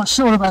 Nana, I'm not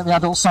sure about the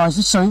adult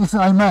sizes, so if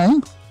I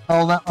may,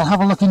 I'll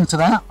have a look into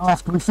that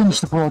after we finish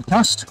the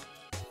broadcast.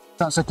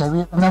 That's okay,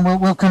 and then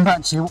we'll come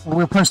back to you.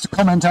 We'll post a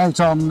comment out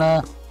on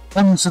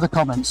into the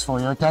comments for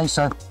you, okay?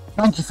 So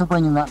thank you for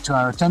bringing that to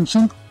our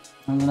attention.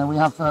 And, you know, we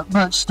have a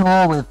merch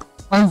store with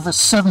over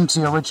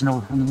 70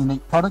 original and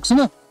unique products in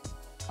it.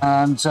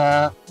 And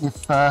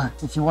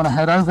if you want to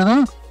head over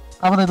there,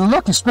 have a little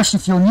look, especially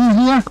if you're new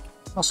here.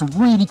 Got some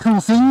really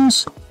cool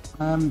things.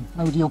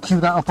 Maybe you'll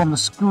cue that up on the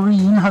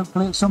screen,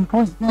 hopefully at some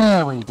point.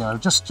 There we go,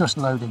 just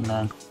loading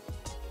now.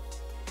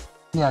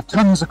 Yeah,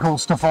 tons of cool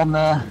stuff on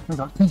there. We've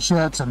got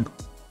t-shirts and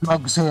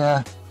mugs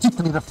here,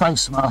 particularly the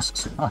face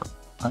masks.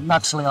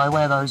 Naturally, I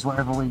wear those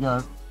wherever we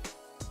go.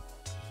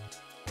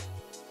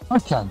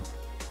 Okay.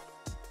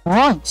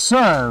 Right,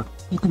 so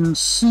you can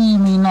see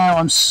me now.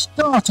 I'm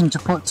starting to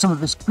put some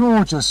of this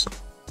gorgeous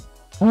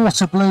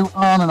water blue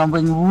on, and I'm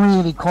being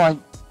really quite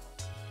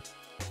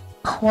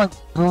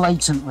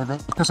blatant with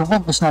it because I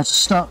want this now to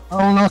start.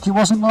 Oh, look, it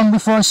wasn't long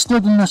before I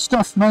stood in the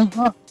stuff, mate.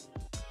 Look.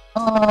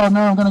 Oh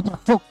no, I'm going to get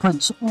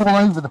footprints all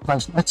over the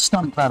place. Let's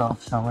stamp that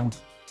off, shall we?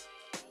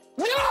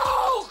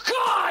 No,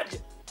 God!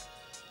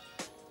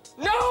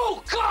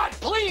 No, God,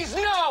 please,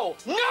 no!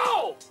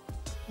 No!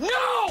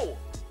 No!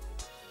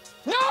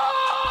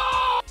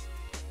 No!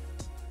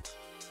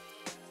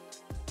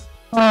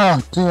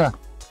 Oh dear.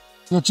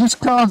 You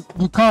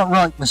can't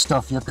write the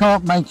stuff. You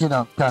can't make it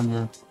up, can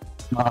you?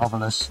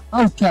 Marvellous.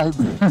 Okay,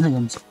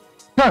 brilliant.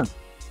 So,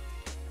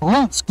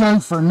 let's go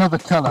for another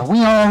colour. We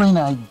are in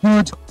a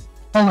good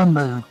colour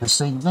mood this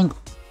evening,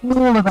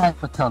 all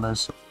about the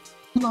colours.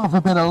 Love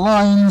a bit of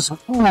lines,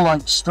 all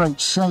like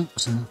straight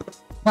shapes and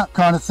that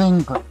kind of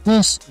thing, but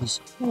this is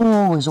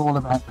always all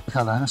about the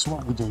colour. That's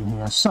what we do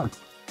here. So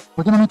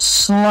we're going to make it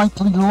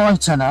slightly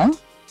lighter now,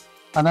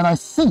 and then I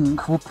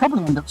think we'll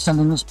probably end up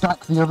sending this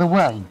back the other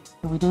way.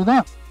 Can we do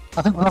that?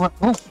 I think we'll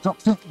have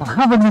dropped it. We'll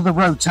have another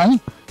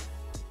rotate,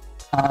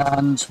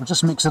 and we'll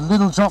just mix a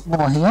little drop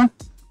more here.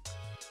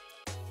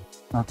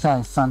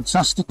 Okay,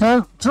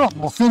 fantastico. Drop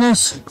more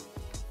thinners.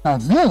 Now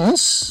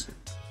this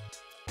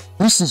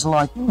is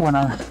like,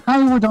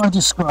 how would I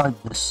describe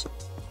this?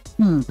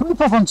 Can we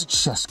pop onto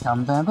chest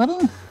cam there,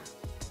 buddy?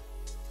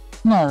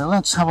 No,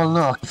 let's have a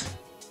look.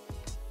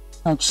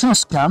 Now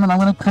chest cam, and I'm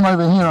going to come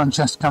over here on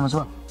chest cam as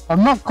well.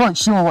 I'm not quite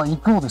sure what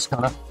you'd call this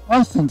colour.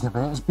 I think of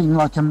it as being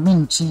like a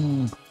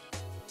minty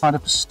kind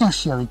of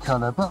pistachio-y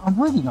colour, but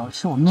I'm really not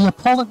sure.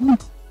 Neapolitan?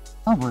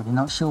 I'm really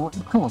not sure what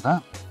you call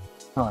that.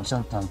 Right,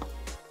 okay.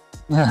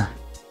 Yeah,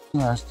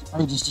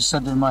 Ages just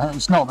said in my head,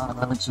 it's not that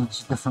though, it's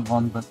a different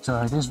one, but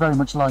it is very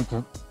much like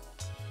it.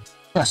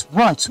 Yes,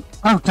 right,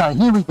 okay,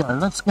 here we go.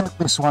 Let's get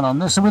this one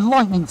on. So we're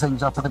lightening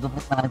things up a little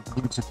bit now.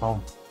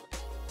 Beautiful.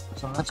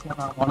 So let's get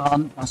that one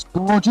on. That's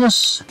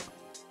gorgeous.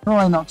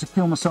 Try not to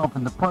kill myself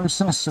in the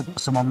process, so get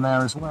some on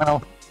there as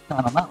well.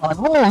 Down on that line.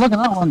 Oh, look at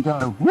that one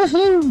go.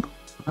 Woohoo!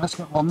 Let's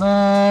get one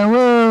there.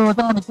 Whoa,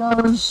 down it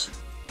goes.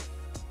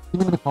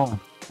 Beautiful.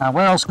 Now,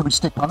 where else can we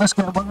stick on? Let's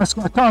get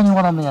a tiny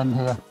one on the end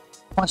here.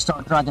 Might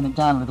start dragging it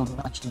down a little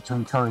bit actually to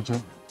encourage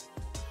it.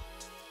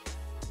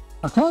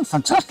 Okay,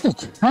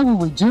 fantastic. How are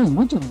we doing?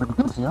 We're doing really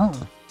good here, aren't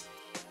we?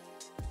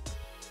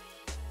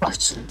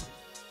 Right.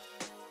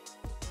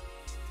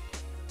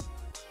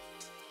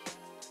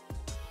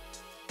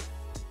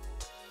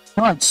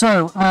 Right,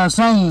 so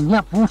Zane,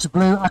 yep, water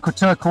blue, aqua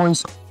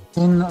turquoise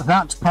in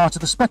that part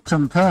of the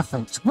spectrum.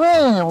 Perfect.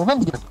 Well, there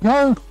you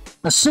go.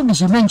 As soon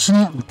as you mention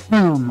it,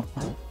 boom.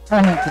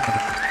 Fantastic.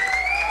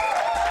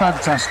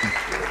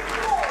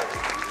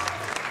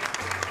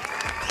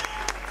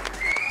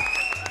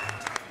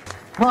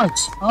 Right,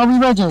 are we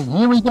ready?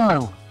 Here we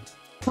go.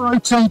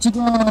 Rotate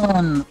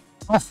again.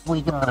 Off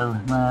we go.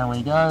 There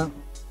we go.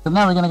 So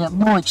now we're going to get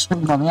more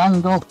extreme on the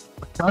angle.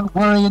 Don't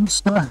worry,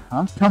 Insta.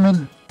 I'm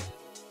coming.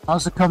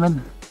 How's it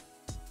coming?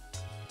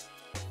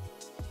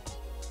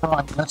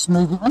 Right, let's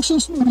move it. Actually,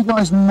 let's move you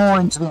guys more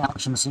into the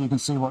action so you can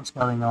see what's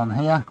going on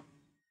here.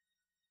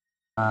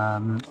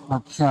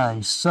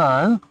 Okay,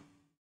 so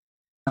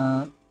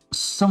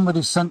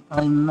somebody sent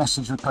a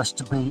message request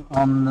to be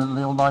on the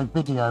little live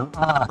video.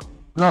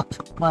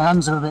 Look, my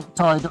hands are a bit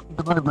tied up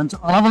at the moment.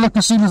 I'll have a look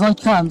as soon as I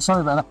can.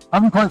 Sorry about that. I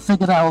haven't quite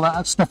figured out all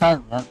that stuff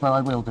out yet, but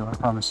I will do, I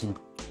promise you.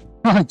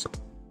 Right.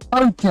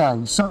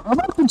 Okay, so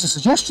I'm open to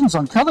suggestions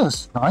on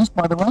colours, guys,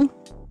 by the way.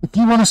 If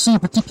you want to see a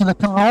particular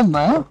colour on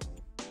there,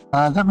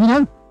 let me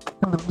know.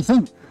 Tell me what you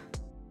think.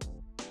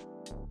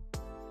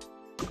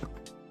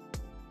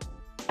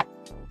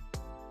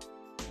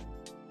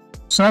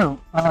 So,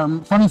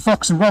 Funny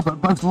Fox and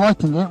Robert both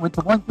liking it with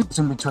the white bits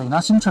in between.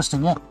 That's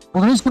interesting, yeah.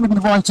 Well, there is going to be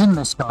white in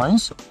this,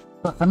 guys.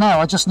 But for now,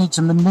 I just need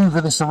to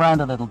manoeuvre this around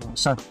a little bit.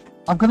 So,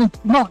 I'm going to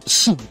not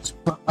cheat,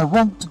 but I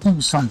want to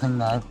do something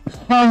now.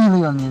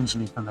 Highly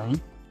unusually for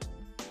me.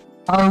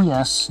 Oh,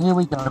 yes. Here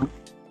we go.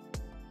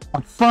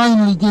 I'm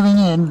finally giving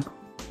in.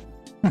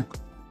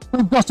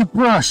 We've got a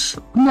brush.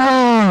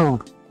 No!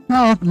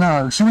 God,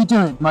 no. Should we do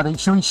it, Muddy?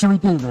 Should we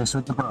do this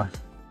with the brush?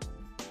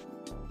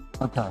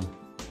 Okay.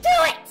 Do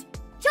it!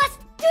 Just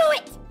do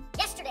it!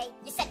 Yesterday,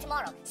 you said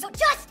tomorrow. So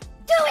just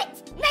do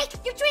it! Make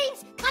your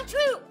dreams come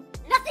true!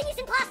 Nothing is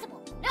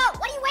impossible. No,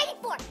 what are you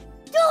waiting for?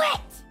 Do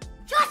it!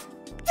 Just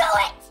do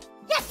it!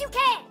 Yes, you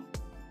can!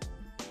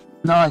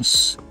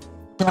 Nice.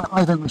 Yeah,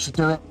 I think we should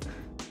do it.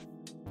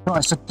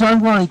 Right, so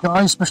don't worry,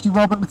 guys, especially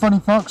Robert and Funny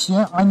Fox.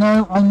 Yeah, I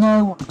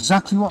know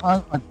exactly what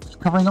I'm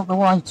covering up the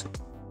white.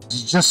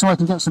 This is just so I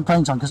can get some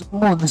paint on, because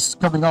all of this is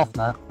coming off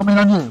now. I mean,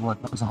 I knew it would,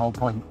 that was the whole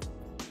point.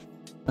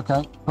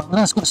 Okay, but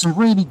let's get some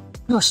really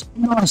just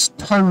nice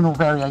tonal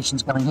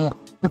variations going here.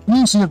 The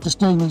beauty of just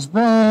doing these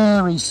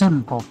very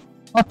simple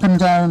up and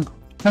down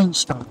paint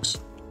strokes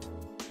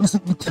is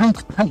that you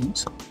take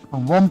paint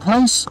from one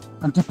place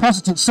and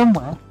deposit it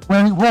somewhere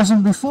where it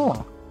wasn't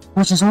before,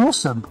 which is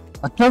awesome.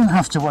 I don't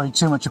have to worry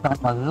too much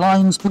about my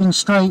lines being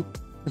straight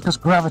because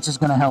gravity is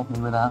going to help me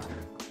with that.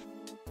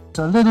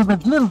 So a little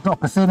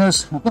drop of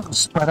thinners, we'll get them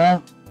spread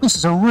out. This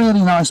is a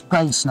really nice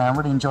base now, I'm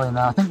really enjoying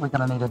that. I think we're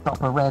going to need a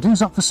drop of red.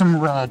 Who's up for some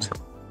red?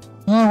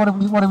 Yeah,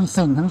 what do we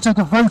think? Can we take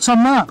a vote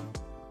on that?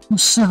 Two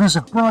slivers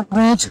of bright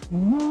red.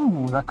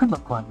 Ooh, that could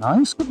look quite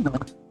nice, couldn't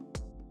it?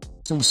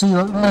 So you see,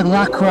 look there, the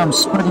aqua, I'm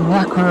spreading the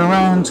aqua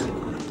around.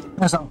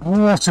 There's that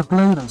water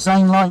blue that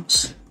Zane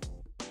likes.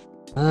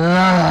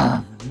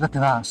 Look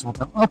at that. So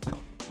we'll go up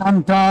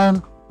and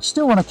down.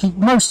 Still want to keep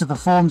most of the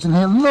forms in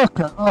here. Look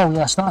at, oh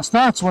yes,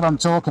 that's what I'm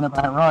talking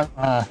about right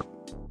there.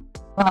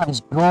 That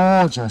is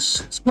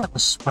gorgeous. Let's get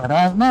this spread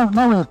out. Now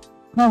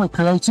we're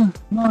creating.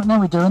 Now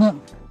we're doing it.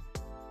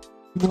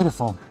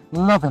 Beautiful.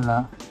 Loving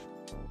that.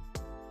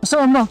 So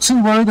I'm not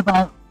too worried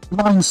about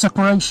line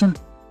separation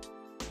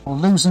or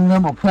losing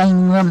them or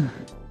gaining them.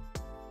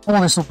 All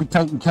this will be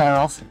taken care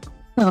of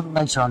a little bit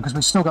later on because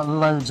we've still got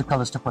loads of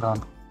colours to put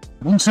on.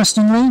 And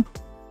interestingly,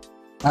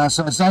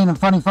 so as Zane and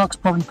Funny Fox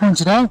probably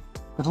pointed out,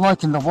 with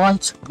liking the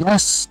white,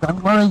 yes,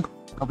 don't worry,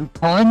 there'll be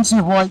plenty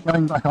of white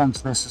going back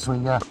onto this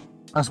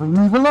as we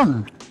move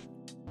along.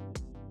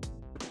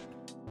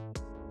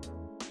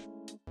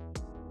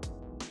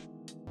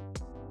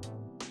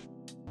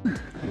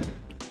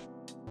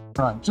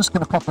 Right, just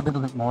going to pop a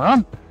little bit more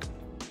on.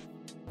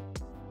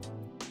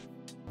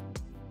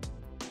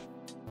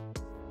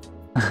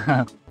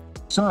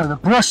 So the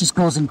brush is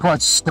causing quite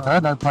a stir,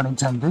 no pun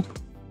intended.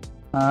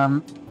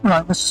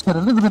 Right, let's just get a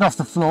little bit off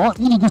the floor,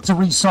 eager to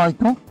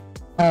recycle.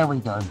 There we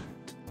go.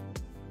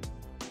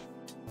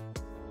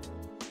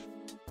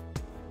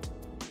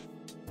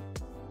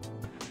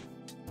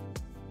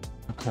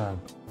 Okay,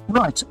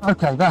 Right,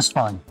 okay, that's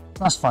fine.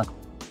 That's fine.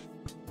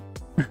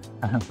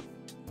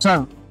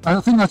 So, I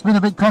think that's been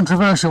a bit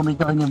controversial, me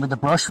going in with the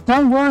brush.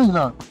 Don't worry,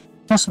 look.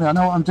 Trust me, I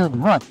know what I'm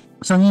doing. Right,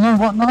 so you know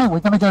what now? We're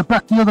going to go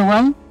back the other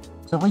way.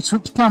 So we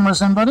switch cameras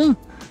then, buddy.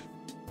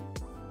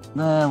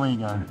 There we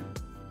go.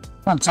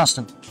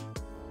 Fantastic.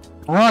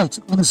 Right,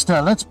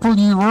 Insta, let's pull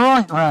you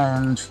right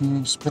round.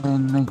 You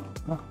spin me.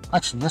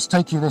 Actually, let's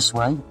take you this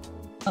way.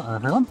 Hello,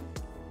 everyone.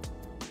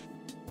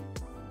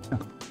 So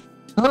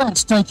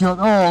let's take you.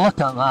 Oh, look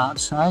at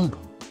that, eh?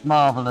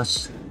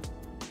 Marvellous.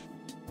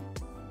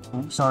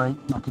 Oh, sorry,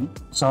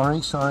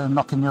 sorry, I'm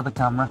knocking the other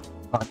camera.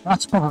 Right,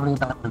 that's probably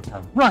about okay.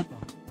 Right.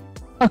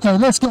 Okay,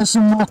 let's get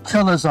some more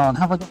colours on.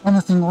 Have I got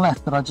anything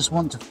left that I just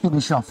want to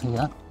finish off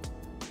here?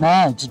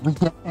 Now, did we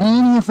get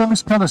any of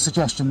those colour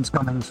suggestions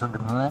coming through?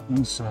 Let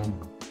me see.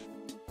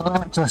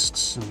 Let's just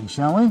see,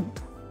 shall we?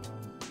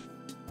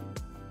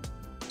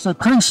 So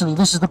crucially,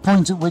 this is the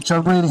point at which I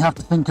really have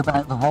to think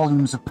about the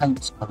volumes of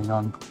paints going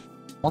on.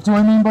 What do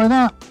I mean by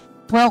that?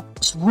 Well,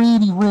 it's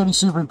really, really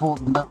super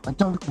important that I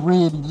don't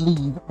really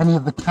leave any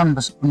of the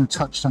canvas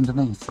untouched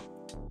underneath.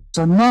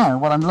 So now,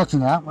 what I'm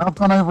looking at, well, I've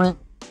gone over it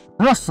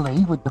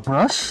roughly with the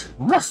brush,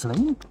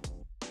 roughly.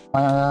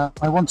 I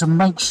want to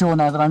make sure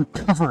now that I'm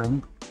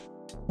covering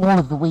all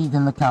of the weave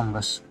in the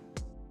canvas.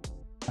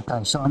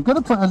 Okay, so I'm going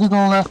to put a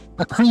little,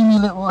 a creamy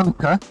little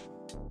ochre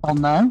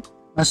on now.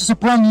 This is a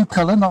brand new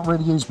colour, not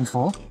really used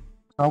before. So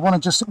I want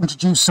to just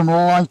introduce some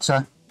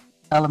lighter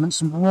elements,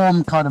 some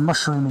warm kind of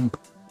mushroomy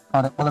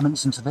kind of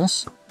elements into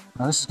this.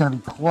 Now this is going to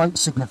be quite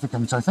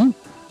significant, I think.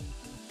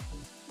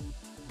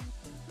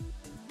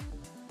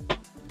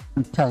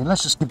 Okay,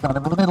 let's just give that a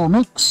little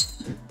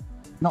mix.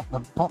 Not the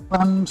pop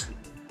band.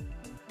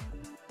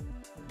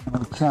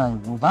 Okay,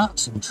 well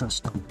that's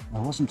interesting. I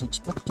wasn't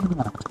expecting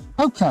that.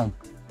 Okay,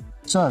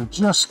 so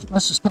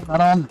let's just get that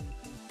on.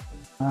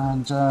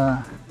 And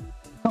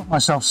got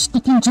myself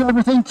sticking to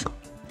everything.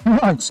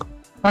 Right,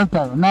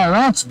 okay, now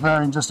that's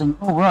very interesting.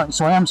 All right,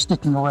 so I am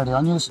sticking already.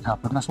 I knew this would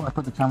happen. That's why I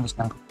put the canvas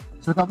down.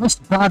 So we've got this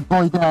bad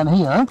boy down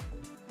here.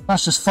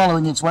 That's just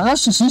following its way.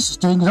 He's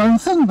just doing his own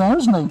thing there,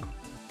 isn't he?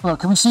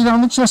 Look, can we see that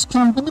on the chest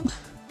cam, dude?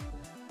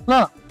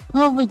 Look,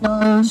 off he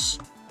goes.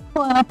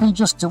 Quite happy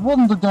just to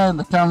wander down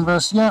the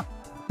canvas. Yep,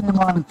 do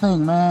my own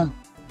thing, man.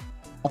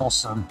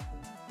 Awesome.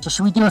 So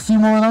should we do a few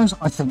more of those?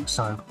 I think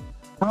so.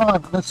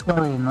 Right, let's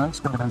go in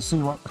and see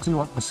what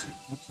this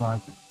looks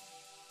like.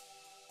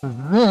 So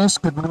this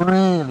could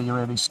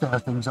really stir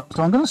things up.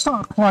 So I'm going to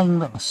start applying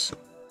this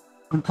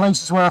in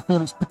places where I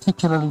feel it's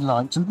particularly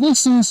light. And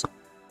this is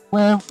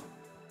where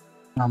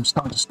I'm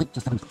starting to stick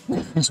to things.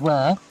 This is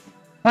where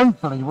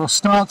hopefully we'll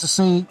start to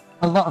see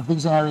a lot of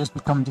these areas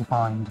become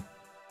defined.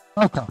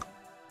 Okay,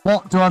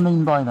 what do I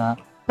mean by that?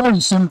 Very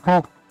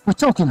simple. We're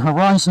talking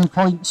horizon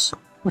points.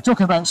 We're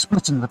talking about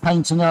splitting the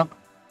painting up.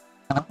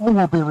 All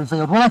will be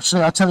revealed. Well,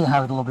 actually, I'll tell you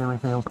how it will all be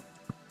revealed.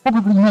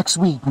 Probably next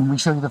week when we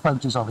show you the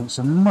photos of it.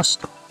 So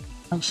must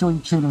make sure you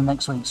tune in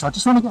next week. So I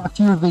just want to get a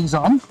few of these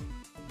on.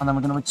 And then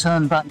we're going to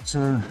return back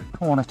to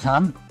corner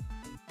cam.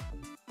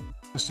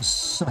 Just a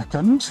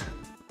second.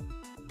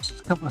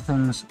 Just a couple of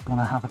things. I'm going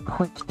to have a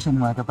quick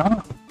chinwag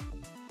about.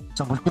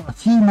 So we've got a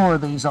few more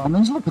of these on.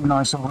 These are looking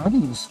nice already.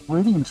 It's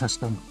really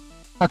interesting.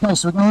 Okay,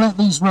 so we're going to let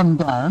these run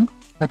down.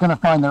 They're going to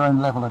find their own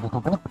level a little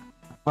bit.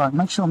 Right,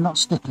 make sure I'm not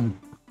sticking.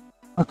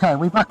 Okay,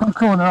 we're back on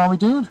corner, are we,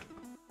 dude?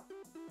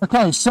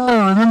 Okay,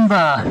 so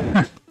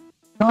remember,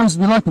 guys,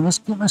 if you're liking this,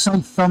 give us a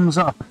thumbs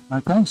up.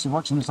 Okay, so you're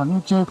watching this on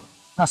YouTube.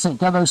 That's it,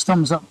 get those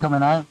thumbs up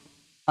coming out.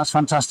 That's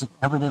fantastic.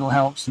 Every little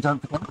helps. And don't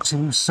forget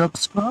to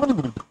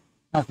subscribe.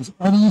 Now, if there's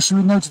any issue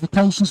with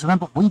notifications,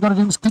 remember, what you've got to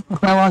do is click the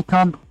bell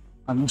icon,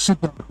 and you should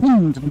get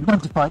pinged and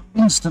notified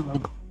instantly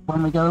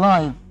when we go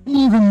live.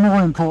 Even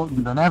more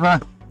important than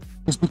ever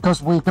is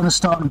because we're going to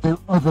start and do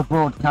other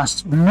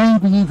broadcasts,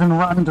 maybe even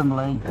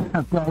randomly.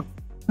 Okay,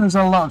 there's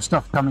a lot of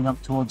stuff coming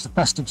up towards the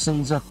festive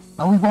season,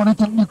 and we want to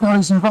get you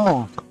guys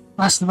involved.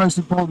 That's the most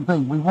important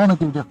thing. We want to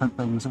do different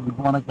things, and we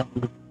want to get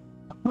you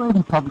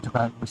really pumped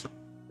about this.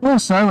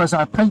 Also, as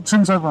our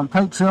patrons over on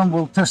Patreon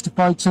will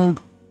testify to,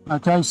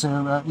 okay,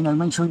 so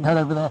make sure you head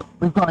over there.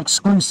 We've got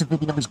exclusive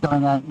videos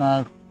going out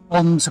now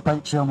onto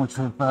Patreon, which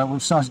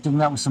we've started doing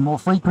that with some more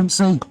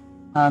frequency.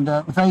 And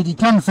if AD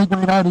can figure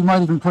it out, he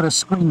might even put a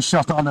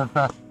screenshot on of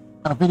a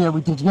video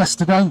we did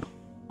yesterday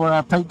for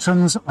our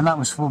patrons, and that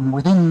was from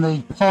within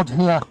the pod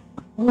here.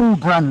 All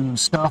brand new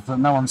stuff that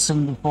no one's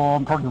seen before,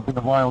 and probably will be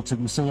a while till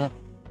you see it.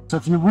 So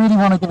if you really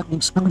want to get the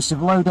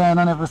exclusive lowdown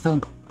on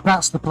everything,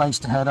 that's the place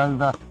to head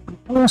over. You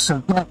also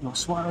get your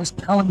Swarez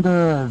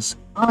calendars.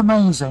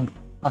 Amazing.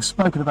 I've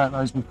spoken about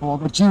those before.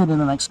 They're due in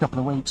the next couple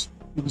of weeks.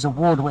 These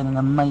award-winning,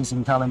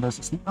 amazing calendars.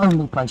 It's the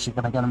only place you're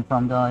going to get them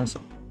from, guys.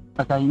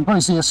 Okay, you can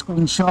probably see a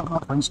screenshot,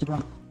 not for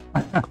Instagram,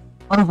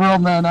 over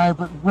on there now,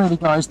 but really,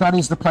 guys, that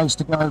is the place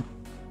to go.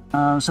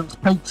 So it's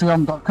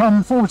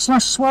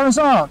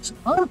patreon.com/SwarezArt.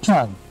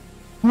 Okay,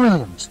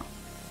 brilliant.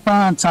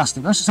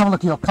 Fantastic. Let's just have a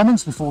look at your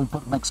comments before we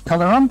put the next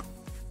colour on.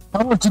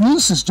 Oh,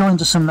 Denise has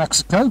joined us from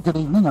Mexico. Good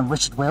evening. And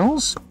Richard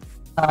Wills.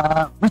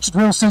 Richard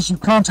Wills says you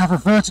can't have a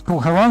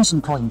vertical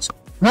horizon point.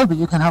 No, but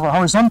you can have a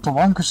horizontal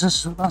one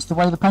because that's the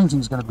way the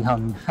painting's going to be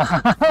hung.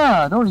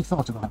 I'd already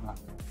thought about that.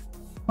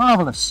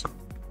 Marvellous.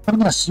 But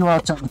yes, you are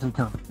technically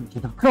correct,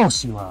 Richard. Of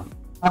course you are.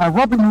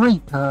 Robin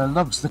Reap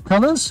loves the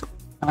colours,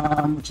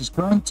 which is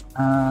great.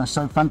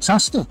 So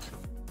fantastic.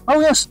 Oh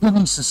yes,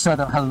 Denise has said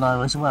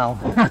hello as well.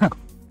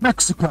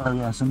 Mexico,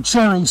 yes, and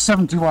Cherry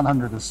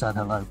 7100 has said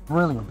hello.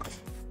 Brilliant.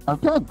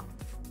 Okay,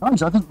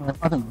 guys, I think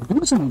we're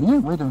doing something here.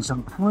 We're doing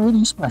something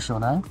pretty special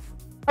now.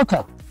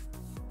 Okay,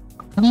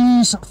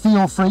 please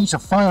feel free to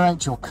fire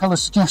out your colour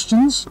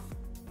suggestions.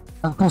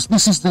 Of course,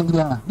 this is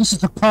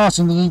the part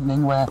in the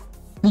evening where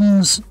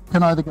things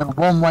can either go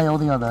one way or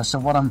the other. So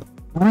what I'm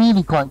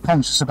really quite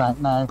conscious about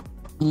now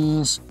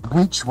is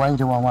which way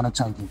do I want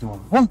to take it? Do I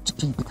want to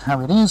keep it how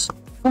it is,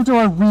 or do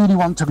I really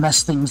want to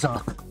mess things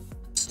up?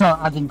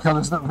 Start adding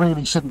colours that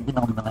really shouldn't be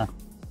on there.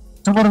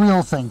 So what do we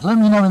all think? Let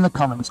me know in the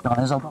comments,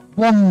 guys. I've got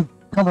one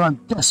colour I'm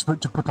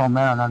desperate to put on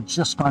there, and I'm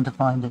just trying to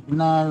find it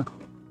now.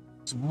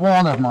 It's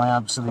one of my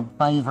absolute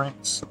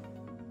favourites.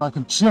 If I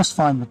can just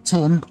find the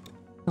tin,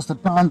 because the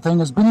darn thing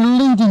has been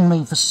eluding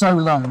me for so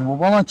long. Well,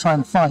 while I try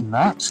and find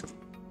that,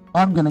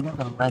 I'm going to get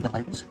the red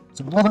out.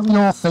 So what do we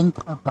all think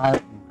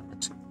about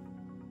red?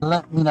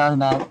 Let me know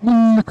now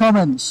in the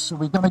comments. Are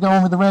we going to go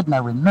on with the red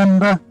now?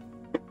 Remember,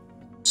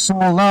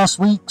 saw last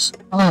week's.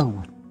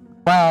 Oh,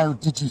 wow,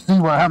 did you see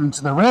what happened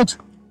to the red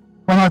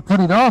when I put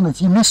it on?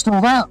 If you missed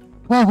all that,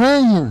 where were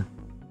you?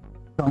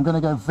 So I'm going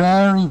to go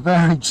very,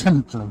 very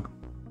gently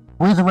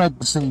with the red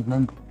this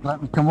evening.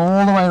 Let me come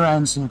all the way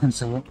around so you can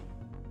see it.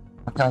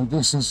 Okay,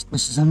 this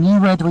is a new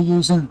red we're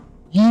using.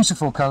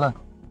 Beautiful colour.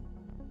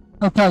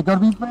 Okay, got to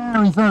be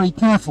very, very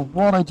careful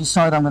what I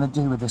decide I'm going to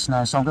do with this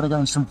now. So I'm going to go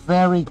in some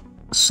very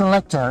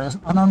select areas,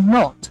 and I'm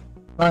not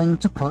going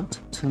to put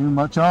too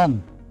much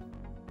on.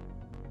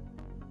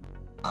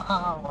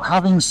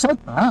 Having said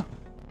that,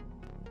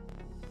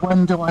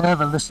 when do I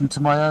ever listen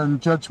to my own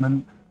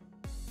judgment?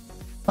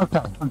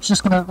 Okay, I'm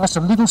just going to, that's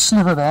a little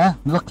sliver there,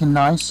 looking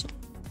nice.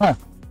 Oh,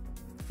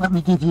 let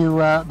me give you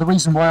the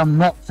reason why I'm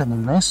not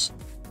thinning this.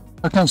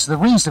 Okay, so the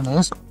reason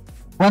is,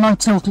 when I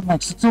tilt it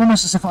next, it's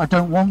almost as if I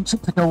don't want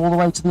it to go all the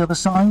way to the other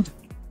side.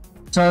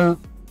 So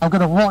I'm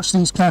going to watch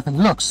these carefully.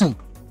 Look, see,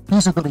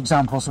 here's a good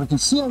example. So we can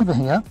see over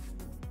here,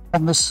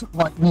 on this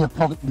like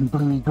Neapolitan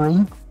bluey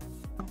green,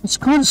 it's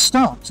kind of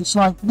stopped. It's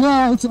like,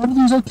 yeah,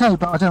 everything's okay,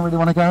 but I don't really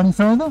want to go any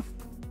further.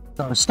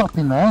 So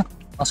stopping there,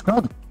 that's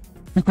good,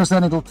 because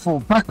then it'll fall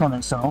back on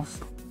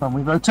itself when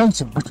we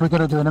rotate it, which we're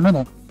going to do in a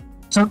minute.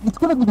 So it's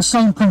going to be the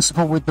same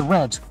principle with the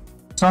red.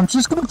 So I'm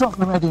just going to drop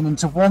the red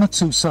into one or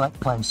two select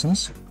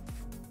places.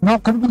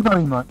 Not going to be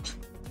very much.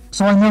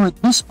 So I know at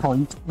this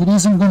point, it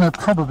isn't going to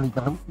probably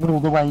go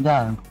all the way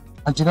down.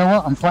 And you know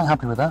what? I'm quite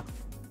happy with that.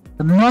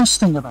 The nice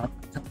thing about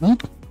the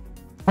technique,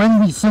 when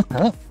we flip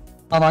it,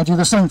 and I do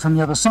the same from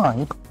the other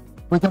side,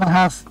 we're going to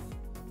have,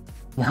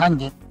 you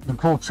hang it in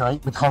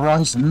portrait with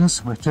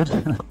horizons, Richard,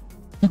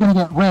 you're going to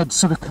get red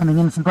sort of coming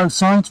in from both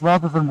sides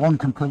rather than one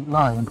complete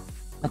line.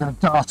 They're going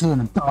to dart in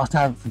and dart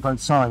out from both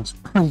sides.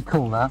 Pretty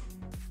cool, that.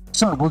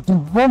 So we'll do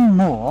one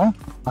more,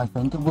 I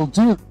think, and we'll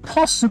do it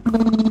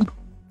possibly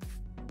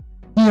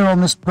here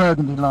on this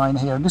burgundy line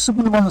here. And this will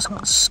be the one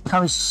that's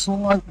carries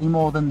slightly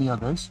more than the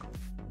others.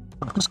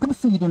 I'm just going to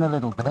feed in a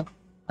little bit.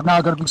 And now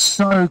I've got to be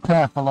so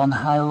careful on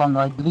how long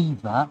I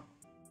leave that.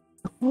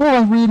 All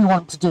I really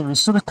want to do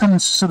is sort of come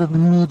sort of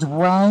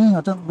midway.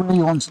 I don't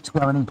really want it to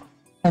go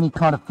any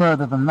kind of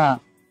further than that.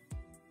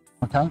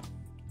 Okay?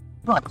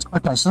 Right,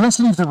 okay, so let's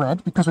leave the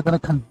red because we're going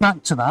to come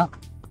back to that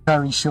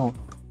very short.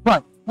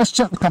 Right, let's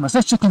check the comments.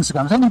 Let's check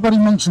Instagram. Has anybody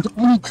mentioned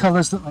any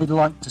colours that they'd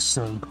like to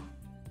see?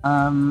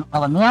 Alan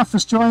Miaf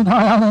has joined.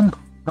 Hi, Alan.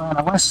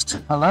 Diana West.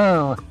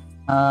 Hello.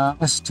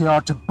 STR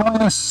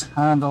Tobias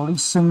and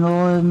Elise in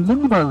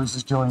Limbos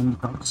has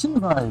joined. Great to see you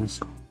guys.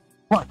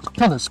 Right,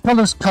 colours,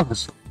 colours,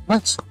 colours.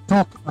 Let's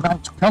talk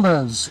about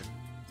colours.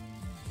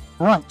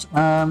 Right,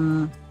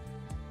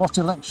 what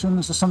election?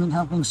 Is there something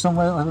happening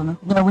somewhere?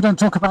 Yeah, we don't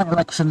talk about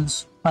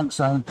elections. Thanks,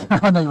 Zane.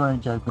 I know you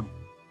weren't joking.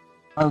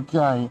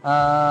 Okay,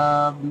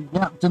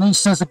 yeah, Denise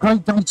says a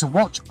great day to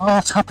watch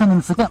art happen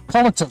and forget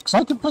politics.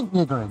 I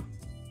completely agree.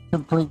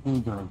 Completely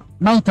agree.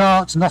 Make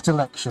art, not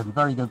election.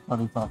 Very good,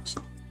 Buddy Fox.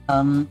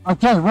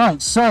 Okay,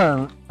 right,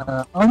 so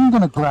I'm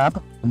going to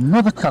grab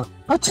another colour.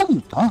 I tell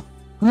you what,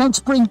 let's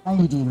bring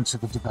AD into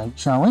the debate,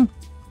 shall we?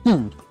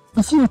 Dude,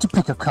 if you were to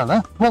pick a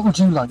colour, what would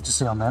you like to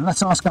see on there?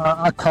 Let's ask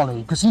our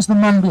colleague, because he's the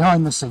man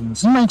behind the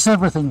scenes. He makes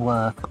everything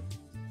work.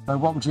 So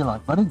what would you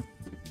like, buddy?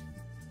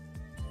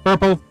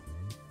 Purple.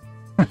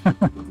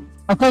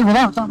 Okay,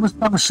 well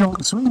that was short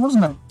and sweet,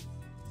 wasn't it?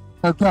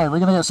 Okay, we're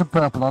going to get some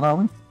purple on, are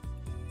we?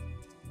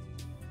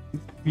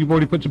 You've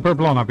already put some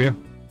purple on, have you?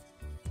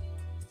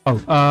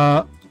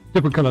 Oh,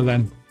 different colour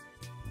then.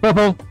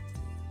 Purple.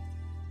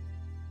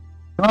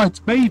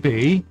 Right.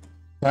 Maybe.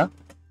 Yeah.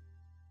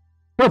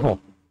 Purple.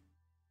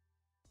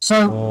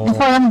 So, if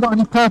I haven't got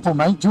any purple,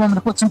 mate, do you want me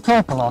to put some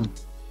purple on?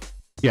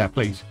 Yeah,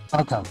 please.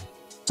 Okay.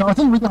 So I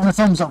think we're getting a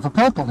thumbs up for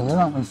purple here,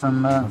 aren't we?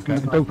 From okay,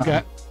 don't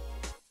forget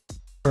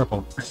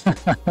purple.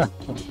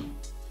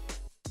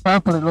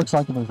 Purple, it looks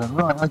like it is.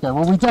 Right, okay.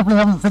 Well, we definitely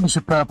haven't finished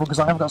with purple because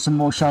I have got some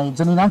more shades.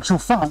 And in actual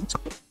fact,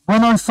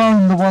 when I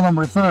found the one I'm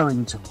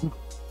referring to,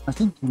 I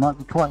think you might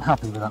be quite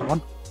happy with that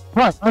one.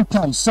 Right,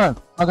 okay, so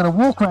I'm going to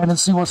walk around and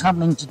see what's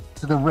happening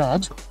to the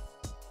red.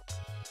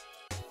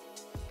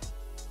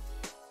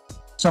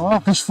 So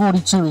Artfish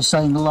 42 is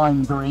saying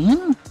lime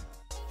green.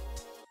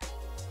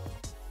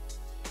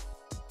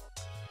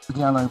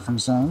 Yellow from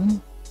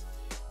Zane.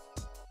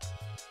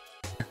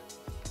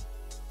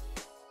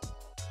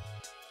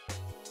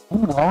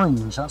 Ooh,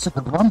 orange. That's a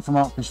good one from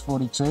Artfish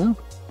 42.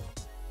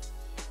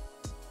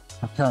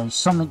 Okay,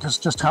 something has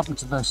just happened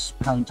to this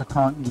paint. I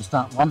can't use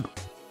that one.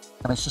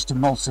 And it's just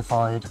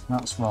emulsified.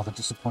 That's rather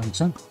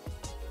disappointing.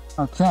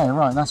 Okay,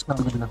 right, that's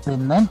going in the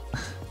bin then.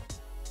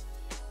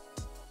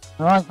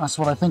 Right, that's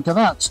what I think of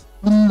that.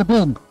 In the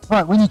bin.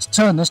 Right, we need to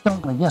turn this,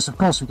 don't we? Yes, of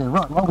course we do.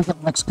 Right, well, we get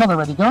the next colour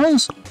ready,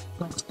 guys.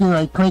 Let's do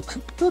a quick...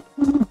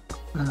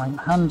 My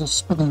hand is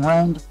spinning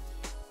round.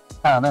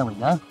 Ah, there we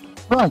go.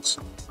 Right,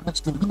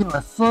 let's give you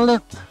a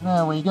flip.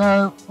 There we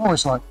go. Oh,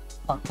 it's like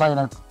playing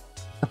the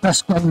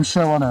best game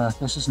show on earth,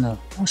 this, isn't it?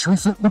 Oh, should we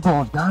flip the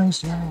board,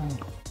 guys? Yeah.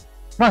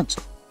 Right.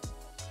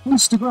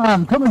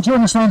 Instagram, come and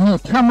join us around here.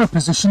 Camera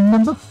position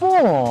number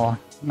 4.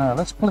 Now,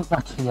 let's pull it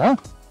back here.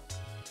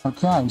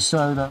 Okay,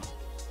 so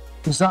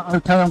is that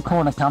okay on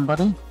corner cam,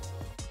 buddy?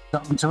 Is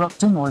that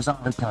interrupting or is that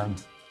okay?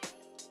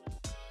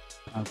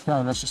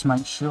 Okay, let's just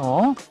make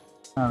sure.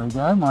 There we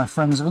go, my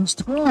friends of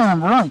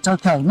Instagram. Right,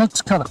 okay,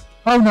 next colour.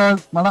 Oh no,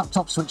 my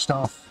laptop switched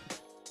off.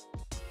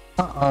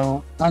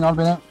 Uh-oh, hang on a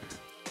minute.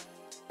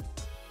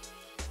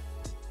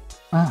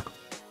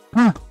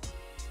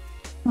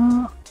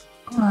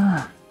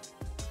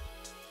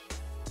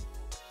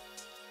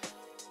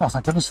 Oh,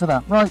 thank goodness for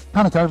that. Right,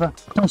 panic over.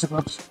 Change the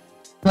gloves.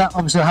 Yeah,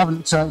 obviously I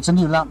haven't. It's a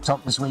new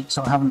laptop this week,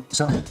 so I haven't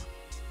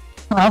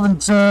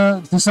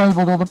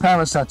disabled all the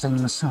power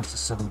settings. That's a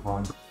silly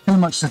boy. Too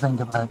much to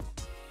think about.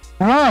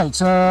 Right.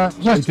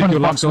 Yes. Did your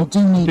laptop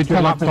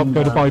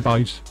go to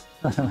bye-byes?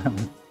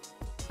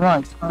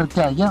 Right.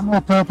 Okay. Yeah.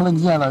 More purple and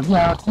yellow.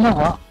 Yeah. You know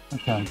what?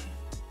 Okay.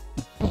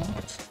 I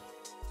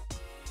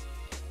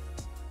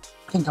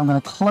think I'm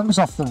going to close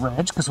off the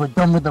red because we're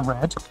done with the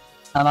red,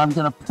 and I'm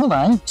going to pull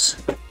out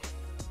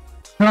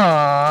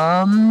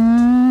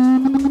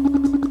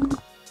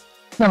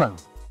yellow.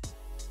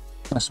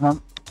 Yes,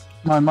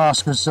 my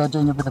mask was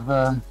doing a bit of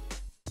an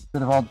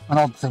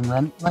odd thing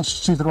then.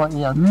 Let's choose the right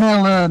yellow.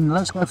 Melon.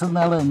 Let's go for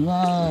melon.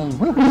 Yay!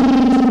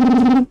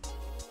 Woo-hoo.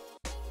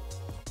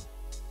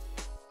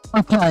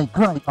 Okay,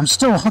 great. I'm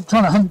still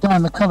trying to hunt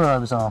down the colour I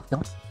was after.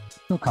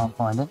 Still can't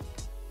find it.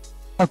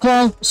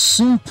 Okay,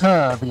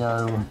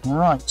 Superbio.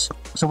 Right.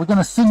 So we're going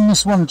to thin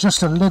this one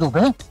just a little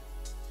bit.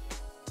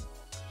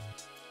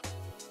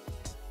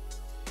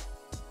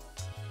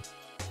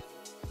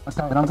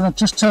 Okay, and I'm going to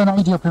just turn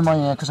AD up in my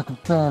ear because I can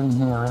barely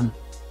hear him.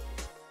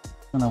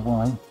 Don't know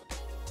why.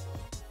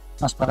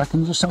 That's better.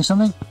 Can you just say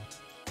something?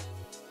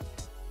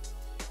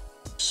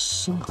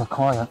 Super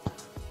quiet.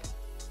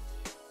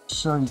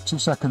 Sorry, 2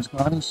 seconds,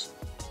 guys.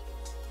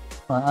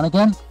 Right, and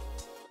again.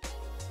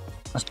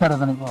 That's better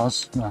than it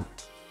was. Yeah.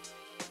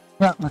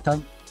 Yeah, okay.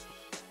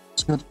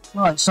 That's good.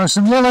 Right, so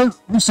some yellow.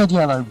 Who said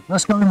yellow?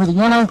 Let's go in with the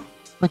yellow.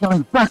 We're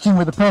going back in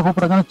with the purple,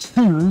 but I'm going to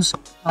choose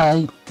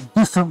a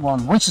different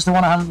one. Which is the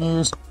one I haven't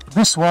used?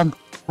 This one,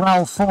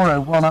 RAL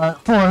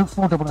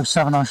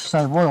 4007, I should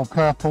say, Royal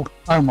Purple.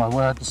 Oh my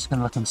word, this is going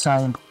to look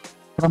insane.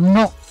 But I'm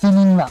not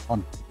thinning that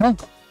one, okay?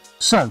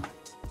 So,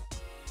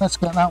 let's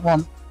get that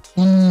one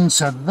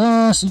into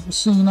there so you can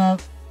see now.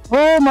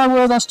 Oh my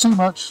word, that's too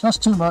much. That's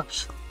too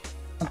much.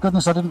 Thank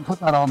goodness I didn't put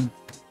that on.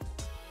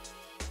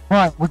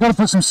 Right, we've got to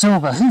put some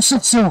silver. Who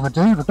said silver,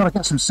 dude? We've got to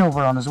get some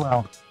silver on as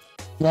well.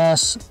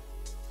 Yes.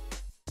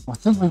 I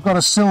think we've got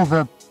a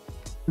silver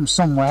from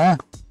somewhere.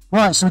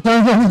 Right, so we're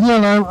going with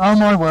yellow. Oh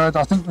my word,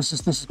 I think this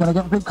is going to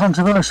get a bit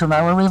controversial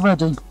now. Are we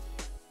ready?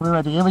 We're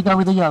ready. Here we go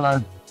with the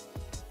yellow.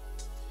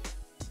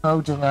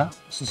 Oh dear,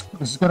 this is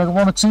going to go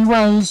one of two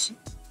ways.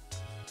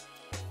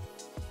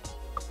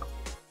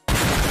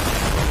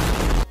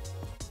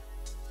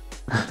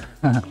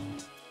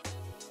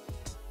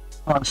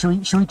 Right, should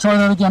we try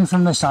that again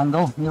from this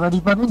angle? You ready,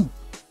 buddy?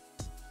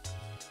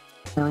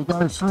 Here we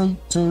go. 3,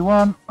 2,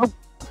 1. Oh.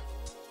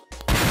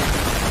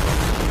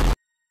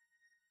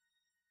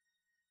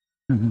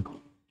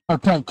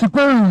 Okay,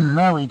 kaboom!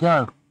 There we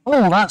go.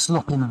 Oh, that's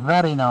looking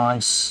very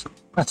nice.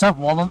 Let's have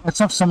one. Let's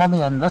have some on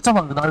the end. Let's have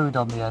a load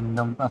on the end.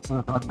 Look at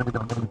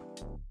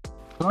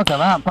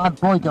that bad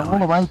boy go all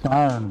the way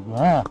down.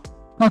 Yeah.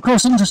 Now, of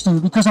course, interesting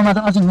because I'm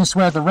adding this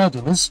where the red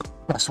is.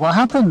 Guess what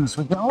happens?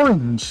 We get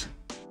orange.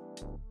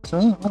 See?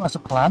 Well, that's a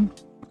plan.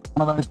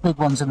 One of those big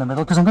ones in the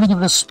middle because I'm going to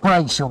give it a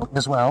spray shortly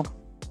as well.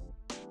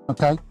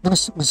 Okay,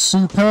 this is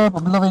superb.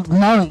 I'm loving it.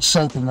 Now it's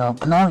shaping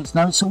up. Now it's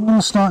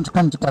all starting to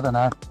come together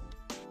now.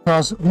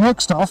 Because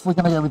next off, we're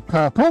going to go with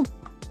purple.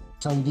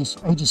 It's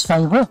AJ's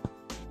favourite.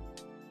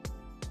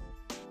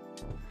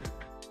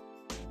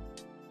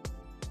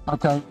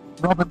 Okay,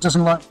 Robert is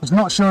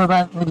not sure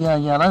about the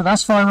yellow.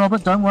 That's fine,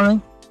 Robert, don't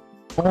worry.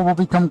 All will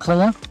become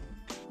clear.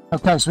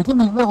 Okay, so we're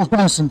giving it little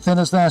dosing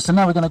thinners there, so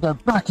now we're going to go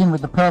back in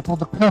with the purple.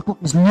 The purple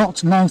is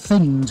not now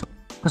thinned,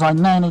 because I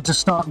now need to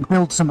start and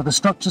build some of the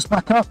structures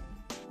back up.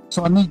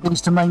 So I need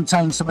these to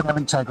maintain some of their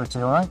integrity,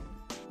 alright?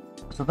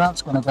 So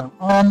that's going to go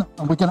on,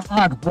 and we're going to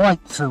add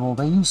white through all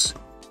these,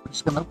 which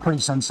is going to look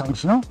pretty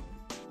sensational.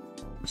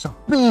 It's a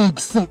big,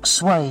 thick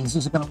Swarez.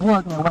 These are going to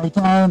work their way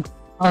down.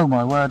 Oh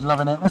my word,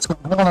 loving it. Let's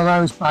get one of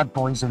those bad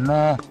boys in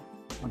there.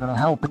 I'm going to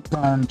help it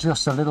down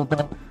just a little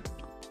bit.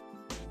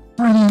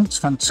 Brilliant,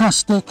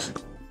 fantastic.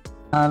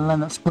 And then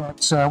let's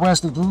get,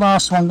 where's the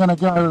last one going to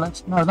go?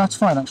 No, that's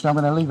fine actually, I'm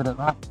going to leave it at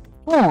that.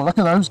 Oh, look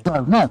at those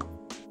go. No.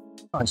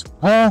 Guys,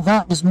 while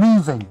that is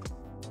moving,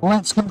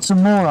 let's get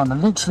some more on. I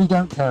literally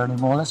don't care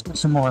anymore. Let's get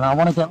some more. And I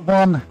want to get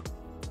one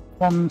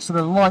sort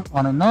of light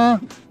one in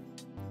there.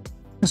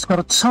 It's got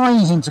a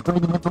tiny hint of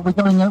green in it, but we're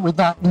going with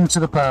that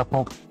into the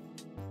purple.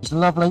 It's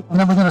lovely. And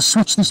then we're going to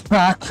switch this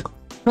back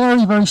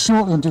very, very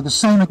shortly and do the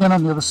same again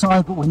on the other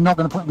side, but we're not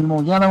going to put any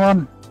more yellow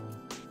on.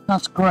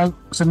 That's great.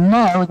 So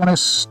now we're going to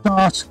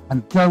start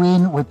and go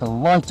in with the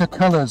lighter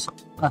colours.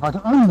 If I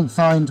can only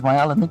find my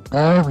aluminium,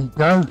 there we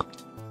go.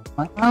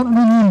 My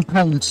aluminium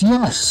paint,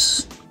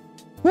 yes.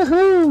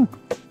 Woohoo!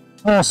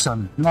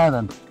 Awesome. Now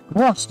then,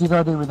 what did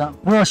I do with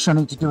that brush? I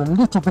need to do a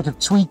little bit of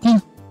tweaking.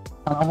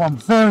 And I'm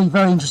very,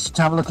 very interested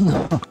to have a look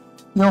at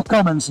your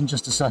comments in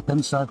just a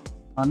second. So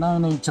I now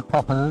need to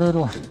pop a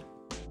little...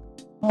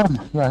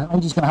 yeah,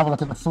 Adie's going to have a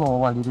look at the floor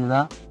while you do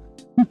that.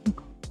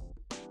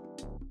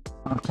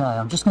 Okay,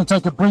 I'm just going to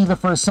take a breather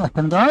for a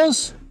second,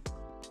 guys.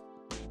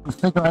 And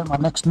figure out my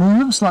next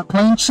moves, like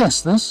playing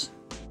chess, this.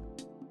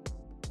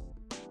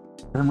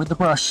 In with the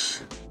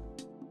brush.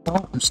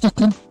 Oh, I'm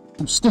sticking.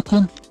 Of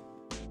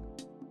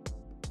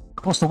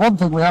course, the one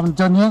thing we haven't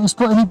done yet is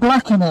put any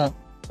black in it.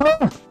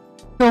 Oh,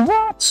 the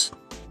what?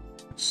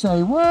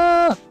 Say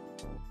what?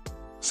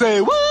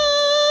 Say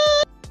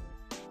what?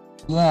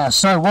 Yeah,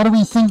 so what do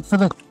we think for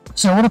the...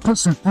 So I want to put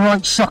some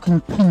bright,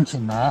 shocking pink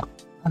in there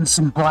and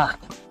some black.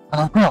 And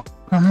I've got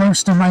the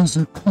most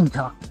amazing pink.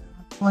 I can't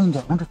find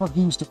it. I wonder if I've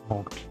used it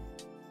all.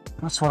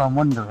 That's what I'm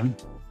wondering.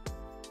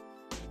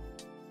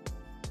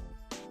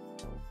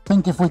 I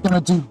think if we're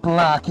going to do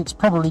black, it's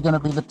probably going to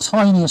be the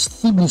tiniest,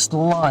 thinnest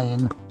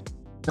line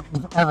that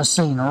we've ever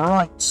seen,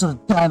 right sort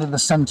of down in the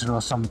centre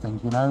or something,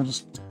 you know,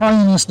 just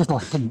tiniest little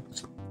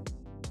hint.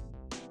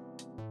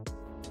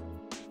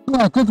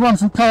 Yeah, good one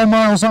from Carl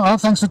Miles. Oh,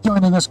 thanks for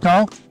joining us,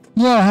 Carl.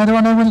 Yeah, how do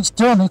I know when it's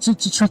done? It's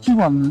a tricky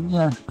one, you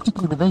know,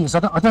 particularly with these. I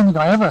don't think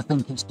I ever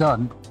think it's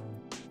done.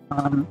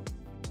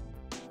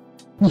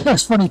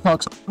 Yes, funny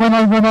Fox, when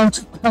I run out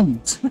of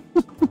paint.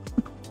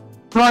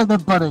 Right then,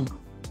 buddy.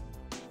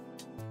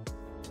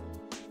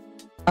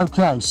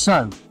 Okay,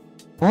 so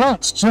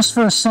let's just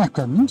for a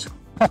second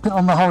pop it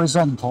on the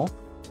horizontal,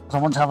 because I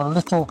want to have a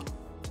little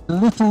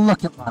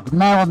look at that.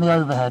 Now on the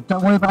overhead,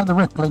 don't worry about the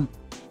rippling.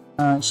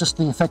 It's just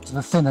the effect of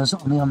the thinners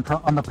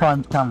on the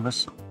primed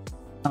canvas.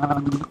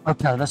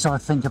 Okay, let's have a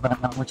think about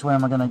that. Which way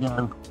am I going to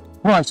go?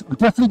 Right, I'm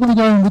definitely going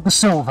to go in with the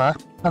silver,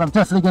 and I'm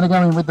definitely going to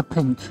go in with the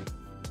pink.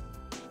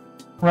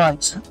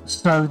 Right,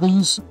 so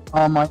these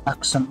are my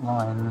accent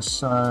lines.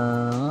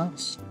 So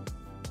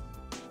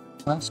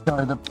let's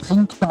go the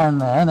pink down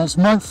there, and it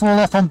might fall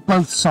off on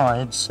both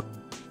sides.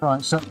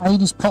 Right, so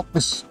Adie's popped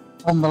this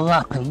on the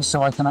lappy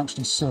so I can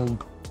actually see.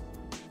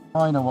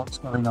 I know what's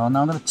going on.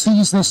 Now I'm going to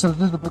tease this a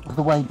little bit of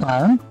the way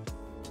down.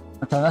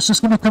 Okay, that's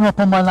just going to come up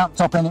on my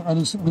laptop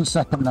any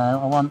second now.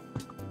 I want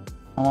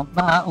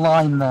that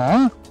line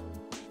there.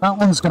 That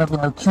one's going to be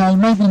okay.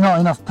 Maybe not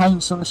enough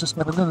paint, so let's just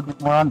get a little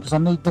bit more on, because I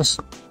need this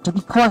to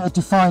be quite a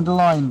defined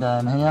line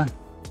down here.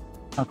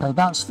 Okay,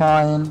 that's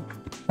fine.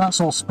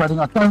 That's all spreading.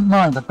 I don't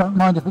mind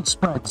if it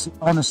spreads.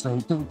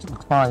 Honestly,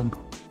 it's fine.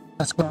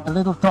 Let's get a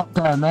little dot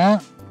down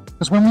there.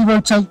 Because when we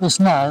rotate this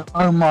now,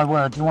 oh my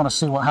word, you want to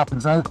see what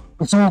happens now?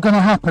 It's all going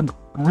to happen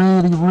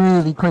really,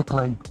 really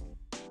quickly.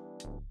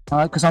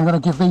 Alright, because I'm going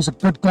to give these a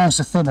good douse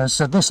of thinners,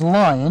 so this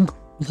line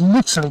is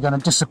literally going to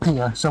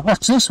disappear. So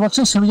watch this,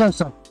 here we go.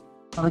 So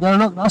there we go,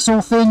 look, that's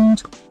all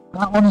thinned.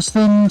 That one is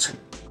thinned.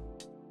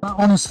 That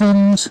one is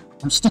thinned.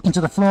 I'm sticking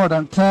to the floor, I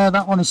don't care.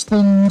 That one is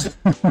thinned.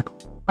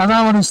 And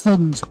that one is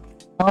thinned.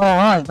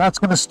 Alright, that's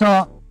going to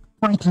start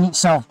breaking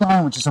itself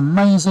down, which is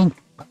amazing.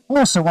 I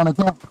also want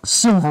to get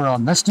silver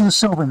on. Let's do the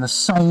silver in the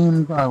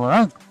same go,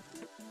 alright?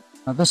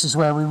 Now this is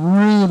where we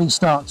really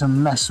start to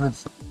mess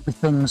with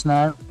things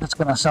now. Let's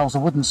get ourselves a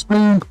wooden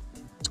spoon.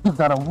 Let's give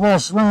that a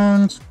wash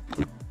round.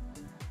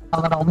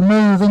 And then I'll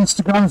move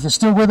Instagram. If you're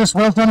still with us,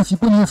 well done. If you've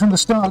been here from the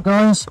start,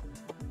 guys,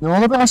 you're all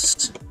the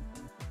best.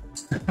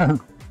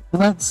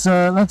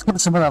 So let's get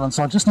some of that on.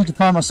 So I just need to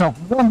find myself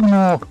one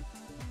more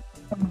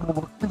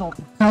little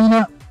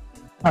container.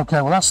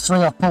 Okay, well that's 3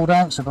 I've pulled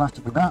out, so we'll have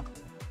to do that.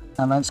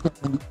 And let's get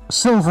the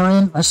silver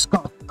in. It's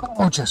got a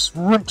gorgeous,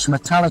 rich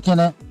metallic in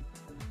it.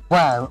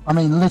 Wow, I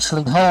mean,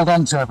 literally hold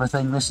on to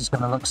everything. This is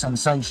going to look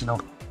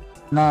sensational.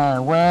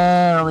 Now,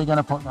 where are we going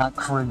to put that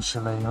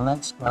crucially?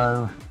 Let's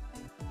go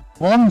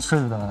one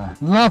through there.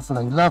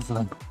 Lovely,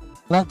 lovely.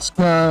 Let's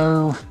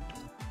go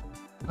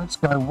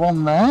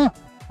one there.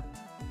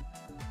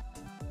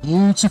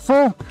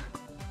 Beautiful.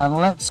 And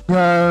let's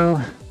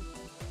go.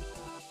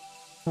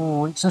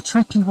 Oh, it's a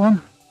tricky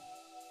one.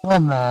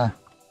 On there.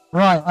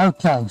 Right,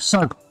 okay.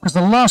 So, because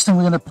the last thing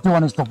we're going to do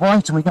on is the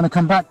white, and we're going to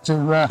come back to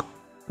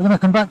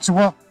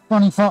what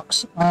Funny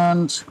Fox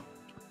and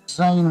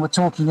Zane were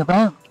talking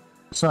about.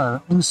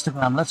 So,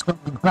 Instagram. Let's get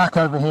you back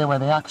over here where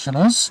the action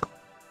is.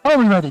 Are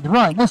we ready?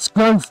 Right, let's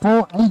go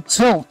for a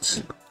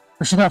tilt.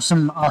 We should have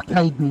some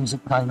arcade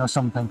music playing or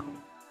something.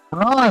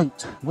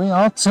 Right, we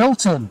are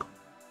tilting.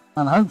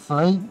 And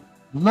hopefully,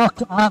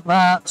 look at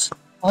that.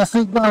 Off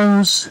it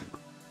goes.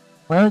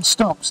 Where it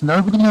stops,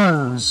 nobody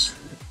knows.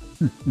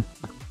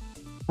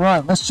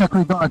 Right, let's check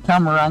we've got a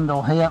camera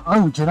angle here.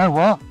 Oh, do you know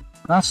what?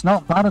 That's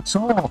not bad at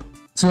all.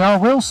 T.R.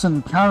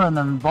 Wilson, Karen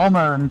and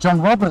Bomber and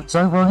John Roberts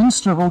over on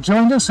Insta have all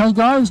joined us. Hey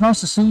guys, nice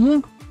to see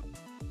you.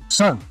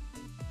 So,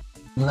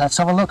 let's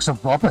have a look. So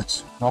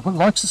Robert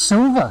likes the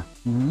silver.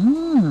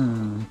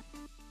 And,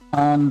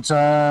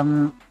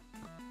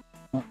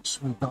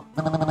 what's we got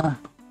there?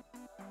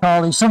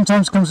 Carly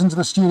sometimes comes into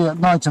the studio at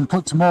night and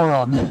puts more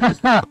on.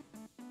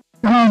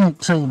 Darn it,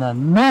 Trina.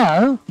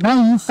 Now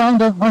you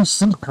found out my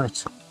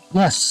secret.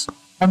 Yes,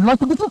 I'm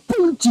like a little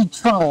booty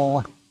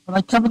troll. When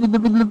I come in the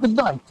middle of the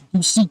night to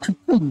do secret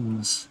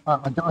things. I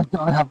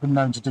have been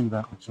known to do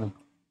that, actually.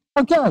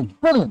 Okay,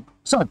 brilliant.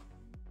 So,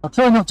 I'll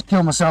try not to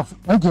kill myself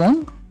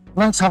again.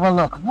 Let's have a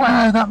look.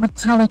 Wow, that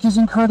metallic is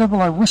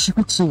incredible. I wish you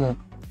could see it.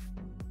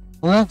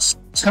 Let's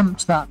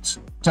tempt that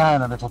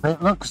down a little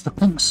bit. Look, because the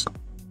pink's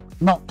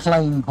not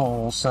plain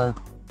ball, so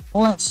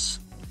let's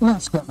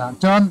get that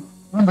done.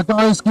 Remember,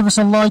 guys, give us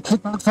a like,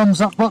 hit that thumbs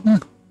up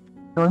button.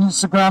 Go on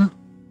Instagram,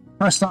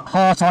 press that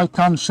heart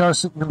icon, show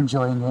us that you're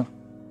enjoying it.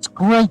 It's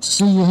great to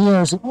see you here,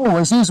 as it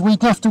always is,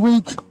 week after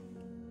week.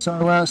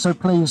 So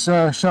please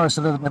show us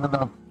a little bit of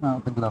love.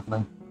 That would be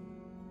lovely.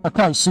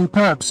 Okay,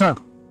 superb. So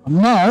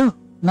now,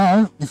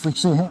 if we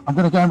see here, I'm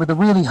going to go in with a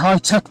really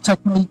high-tech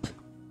technique.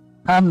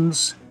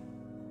 Hands.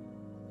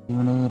 You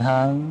need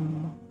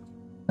hands.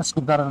 Let's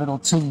give that a little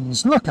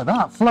tease. Look at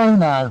that flow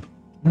now.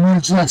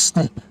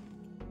 Majestic.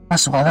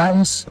 That's what that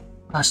is.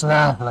 That's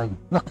lovely.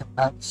 Look at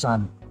that,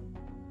 son.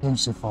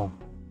 Beautiful.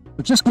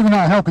 We're just giving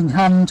out a helping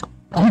hand.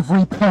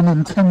 Every pun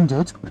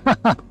intended.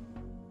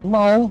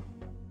 Lol.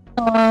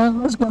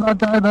 Let's get that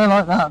down there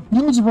like that.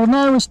 Beautiful.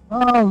 Now it's...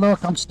 Oh,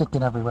 look, I'm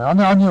sticking everywhere.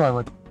 I knew I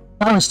would.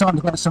 Now we're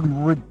starting to get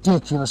some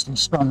ridiculously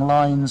strong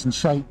lines and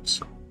shapes.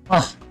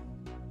 Oh,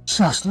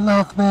 just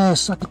love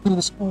this. I could do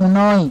this all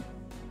night.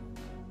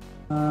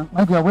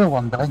 Maybe I will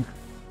one day.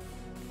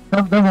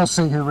 Then we'll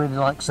see who really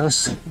likes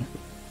this.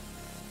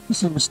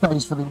 See who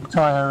stays for the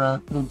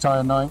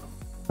entire night.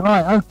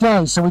 Right,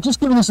 okay, so we're just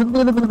giving this a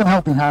little bit of a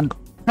helping hand.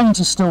 Paint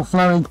is still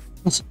flowing.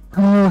 It's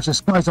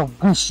gorgeous. Guys, I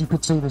wish you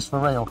could see this for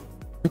real.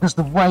 Because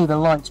the way the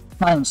light's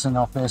bouncing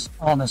off this,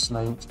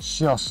 honestly, it's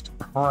just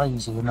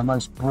crazy in the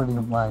most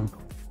brilliant way.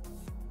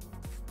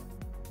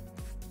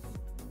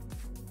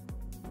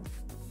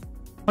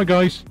 Hi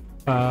guys.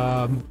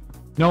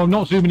 No, I'm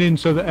not zooming in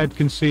so that Ed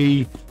can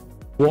see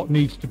what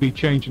needs to be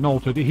changed and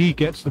altered. He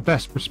gets the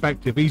best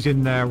perspective. He's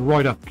in there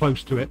right up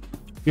close to it.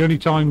 The only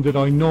time that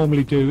I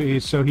normally do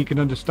is so he can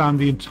understand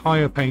the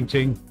entire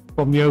painting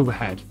from the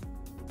overhead.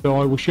 So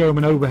I will show him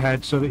an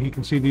overhead so that he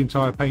can see the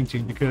entire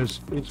painting,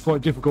 because it's quite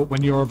difficult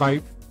when you're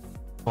about,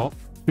 what,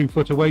 2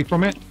 foot away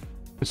from it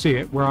to see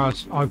it,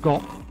 whereas I've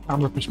got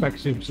camera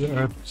perspectives that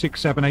are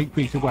 6, 7, 8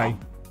 feet away.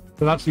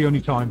 So that's the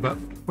only time. But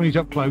when he's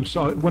up close,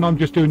 when I'm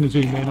just doing the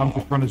zoom in, I'm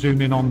just trying to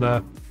zoom in on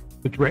the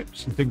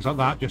drips and things like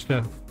that, just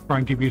to try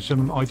and give you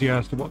some idea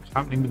as to what's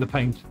happening with the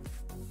paint.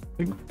 I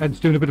think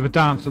Ed's doing a bit of a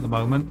dance at the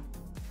moment.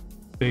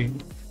 See,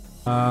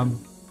 no,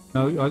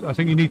 I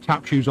think you need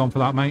tap shoes on for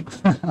that, mate.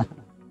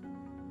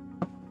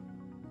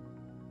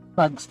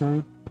 Thanks,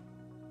 dude.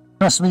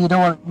 Trust me, you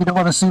don't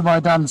want to see my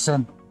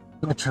dancing,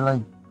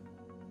 literally.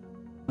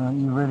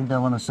 You really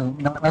don't want to see.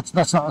 No,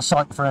 that's not a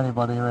sight for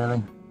anybody,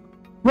 really.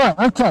 Right,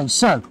 okay,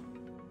 so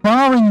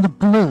barring the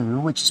blue,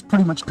 which is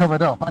pretty much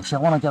covered up. Actually,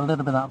 I want to get a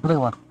little bit of that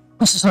blue on.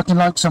 This is looking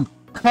like some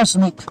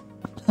cosmic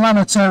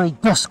planetary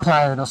dust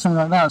cloud or something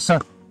like that. So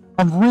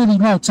I'm really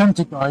now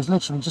tempted, guys,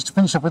 literally just to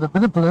finish up with a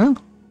bit of blue,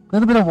 a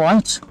little bit of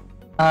white,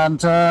 and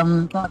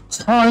that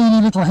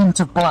tiny little hint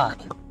of black.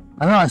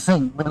 And then I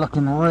think we're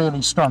looking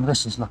really strong.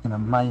 This is looking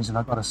amazing,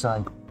 I've got to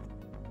say.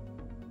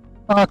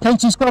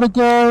 Katie's got to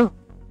go.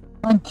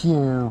 Thank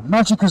you.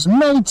 Magic was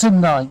made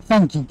tonight.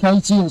 Thank you,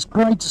 Katie. It's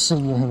great to see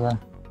you here.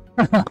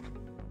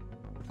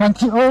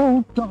 Thank you.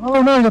 Oh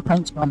no, the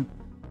paint's gone.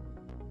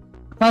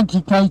 Thank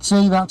you,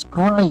 Katie. That's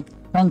great.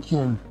 Thank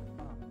you.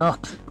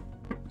 Look,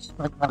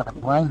 straight that out of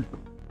the way.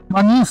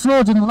 My new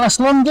floor didn't last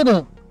long, did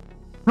it?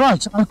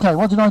 Right, okay,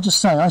 what did I just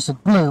say? I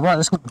said blue. Right,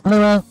 let's get the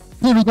blue out.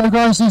 Here we go,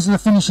 guys. These are the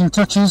finishing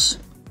touches.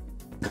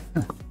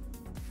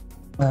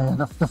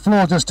 The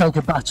floor does take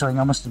a battering,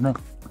 I must admit.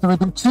 So we'll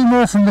do 2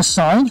 more from this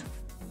side.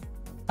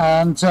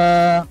 And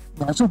yeah,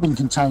 it's all been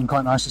contained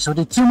quite nicely. So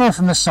we'll do 2 more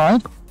from this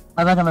side.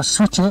 And then I'm going to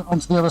switch it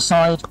onto the other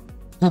side,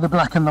 do the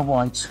black and the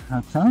white.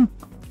 Okay.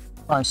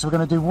 Right, so we're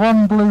going to do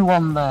 1 blue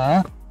one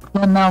there.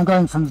 Again, now I'm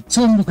going from the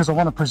tin because I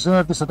want to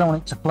preserve this. I don't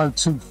want it to flow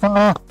too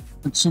far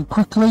and too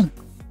quickly.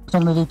 So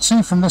I'm going to do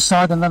 2 from this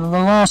side, and then the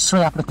last 3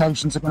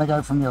 applications are going to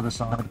go from the other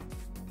side.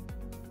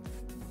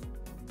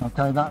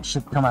 Okay, that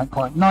should come out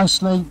quite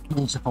nicely.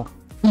 Beautiful.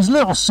 These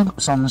little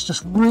soupçons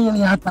just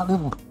really add that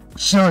little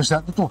shows,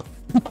 that little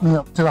pick me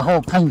up to the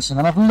whole painting,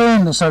 and I've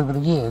learned this over the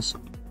years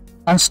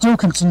and still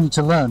continue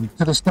to learn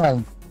to this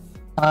day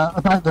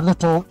about the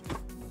little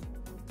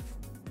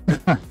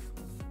oh,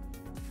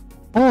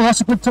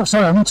 that's a good touch.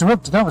 Sorry, I'm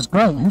interrupted. That was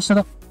great. Who said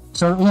that?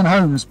 So Ian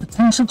Holmes,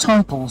 potential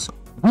titles,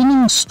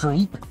 winning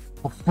streak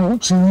or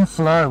fortune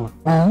flow.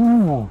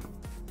 Oh,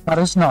 that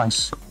is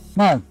nice.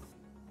 Now,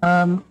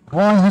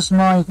 why has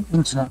my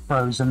internet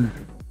frozen?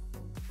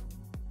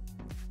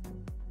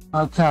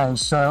 Okay,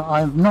 so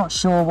I'm not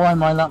sure why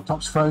my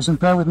laptop's frozen.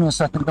 Bear with me a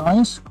second,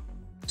 guys.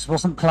 This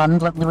wasn't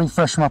planned. Let me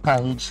refresh my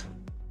page.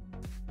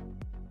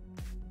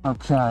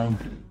 Okay.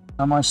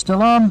 Am I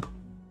still on?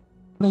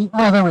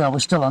 Oh, there we are. We're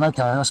still on.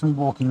 Okay, that's me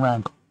walking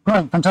around.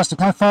 Great, fantastic.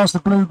 How far's the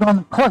blue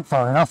gone? Quite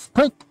far enough.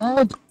 Quick,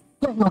 Ed,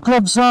 get your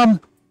gloves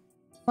on.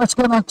 Let's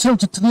get that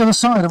tilted to the other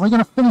side. And we're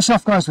going to finish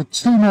off, guys, with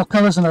 2 more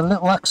colours and a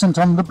little accent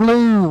on the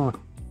blue.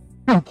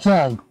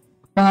 Okay,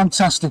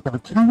 fantastic.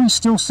 Can we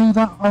still see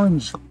that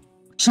orange?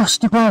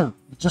 Just about.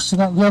 Just see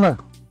that yellow.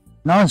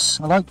 Nice,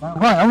 I like that.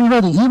 Right, are we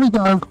ready? Here we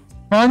go.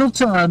 Final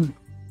turn.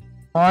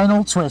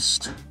 Final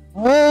twist.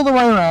 All the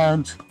way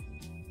around.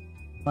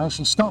 Where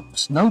she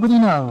stops, nobody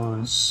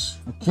knows.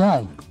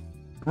 Okay.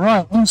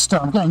 Right,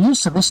 Insta. I'm getting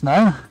used to this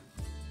now.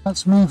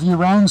 Let's move you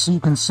around so you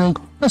can see.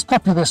 Let's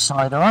pop you this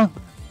side, alright?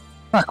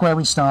 Back where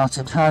we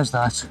started. How's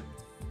that?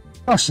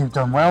 Gosh, you've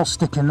done well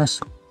sticking this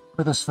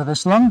with us for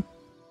this long.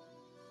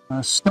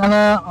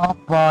 Stella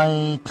up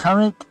by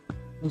Carrick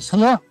is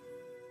here.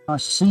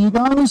 Nice to see you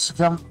guys. If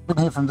you haven't been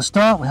here from the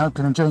start, we hope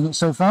you're enjoying it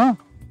so far.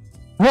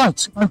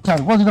 Right,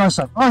 okay, what did I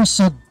say? I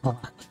said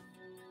black.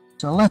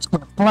 So let's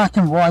get black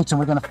and white, and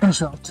we're going to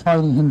finish with a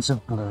tiny hint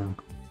of blue.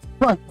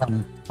 Right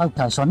then.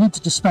 Okay, so I need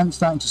to dispense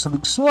that into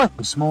something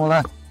slightly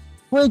smaller.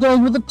 We're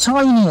going with the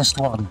tiniest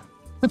one.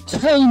 The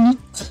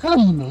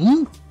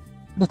tiny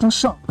little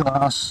shot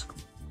glass.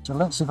 So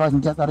let's see if I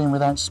can get that in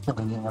without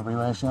spilling it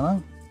everywhere, shall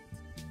I?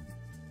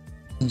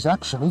 He's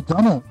actually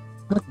done it.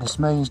 Goodness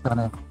me, he's done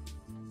it.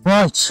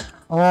 Right.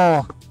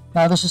 Oh,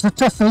 now this is the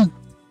toughie.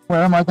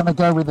 Where am I going to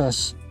go with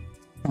this?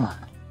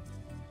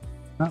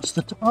 That's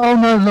the... oh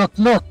no, look.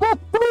 What?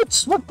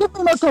 Give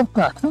me my glove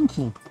back. Thank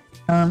you.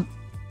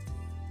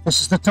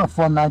 This is the tough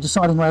one now,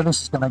 deciding where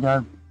this is going to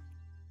go.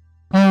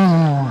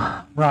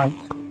 Oh, right.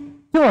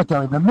 Do I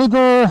go in the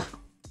middle?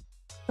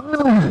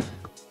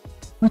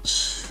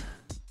 Which...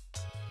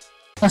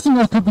 I think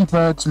they could be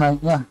birds, mate,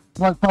 yeah.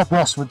 Like Bob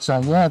Ross would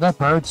say, yeah, they're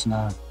birds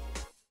now.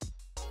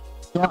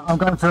 Yeah, I'm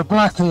going for a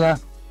black here.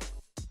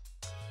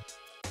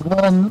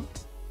 One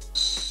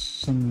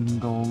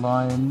single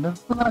line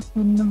of black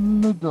in the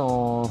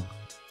middle.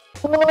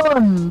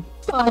 One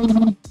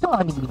tiny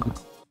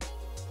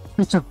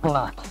bit of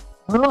black.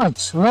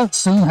 Right, let's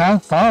see how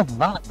far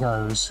that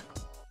goes.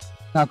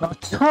 Now I've got a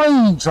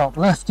tiny drop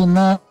left in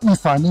there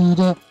if I need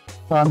it,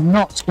 but I'm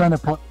not going to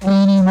put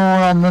any more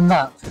on than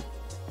that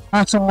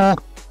at all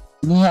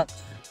yet.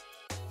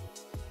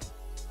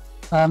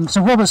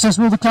 So Robert says,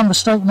 will the camera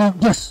straighten out?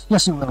 Yes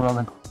it will,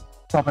 Robin.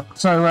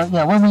 So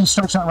yeah, when we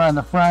stretch that around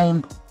the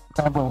frame,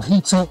 then we'll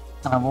heat it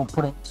and we'll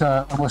put it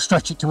and we'll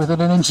stretch it to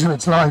within an inch of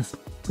its life.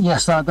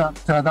 Yes,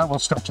 that will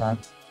stretch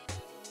out.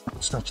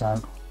 Stretch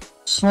out.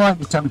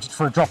 Slightly tempted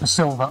for a drop of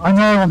silver. I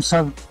know I'm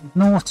so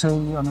naughty.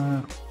 I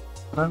know.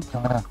 I don't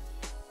care.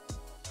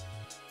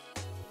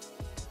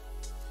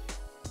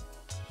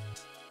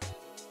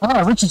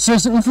 Richard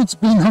says that if it's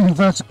been hung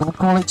vertical,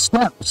 call it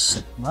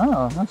steps.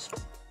 Wow, that's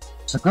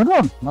a good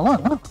one. I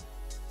like that.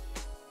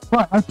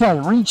 Right, okay,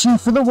 reaching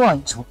for the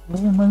white.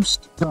 We're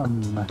almost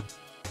done.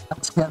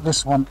 Let's get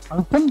this one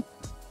open.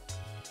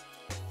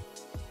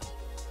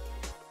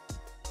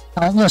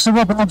 Yeah, so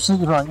Robert,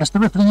 absolutely right. Yes, the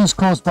rippling is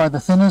caused by the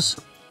thinners.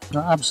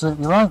 You're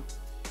absolutely right.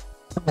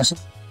 Yes,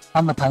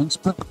 and the paints,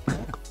 but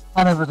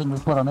and everything we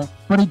put on it.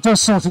 But it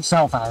does sort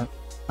itself out.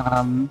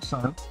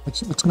 So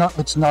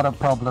it's not a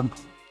problem.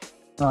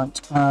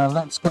 Right,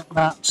 let's get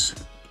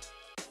that.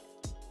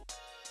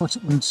 Put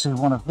it into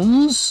one of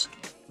these.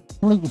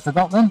 Completely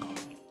forgot them.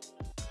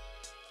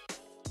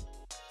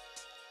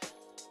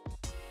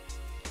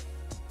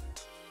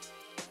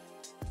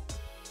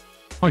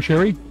 Hi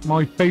Sherry,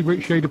 my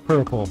favourite shade of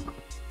purple.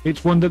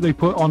 It's one that they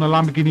put on a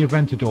Lamborghini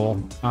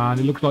Aventador and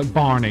it looks like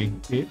Barney.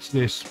 It's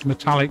this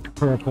metallic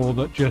purple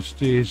that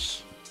just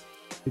is,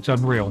 it's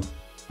unreal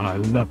and I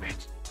love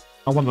it.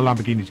 I want the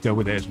Lamborghini to go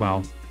with it as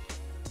well.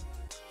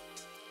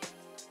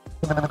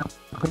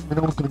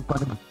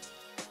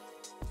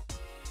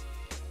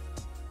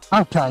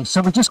 Okay,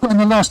 so we're just getting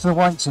the last of the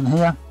whites in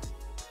here.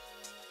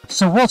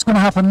 So what's going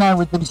to happen now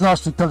with these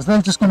last two colours,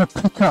 they're just going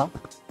to pick up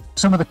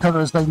some of the colour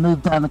as they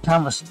move down the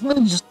canvas.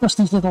 Really just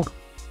these little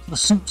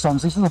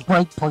soupçons, these little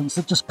break points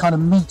that just kind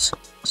of meet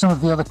some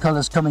of the other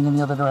colours coming in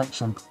the other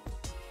direction.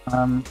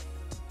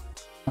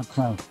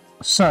 Okay,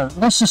 So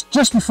let's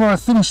just before I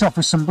finish off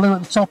with some blue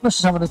at the top, let's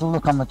just have a little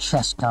look on the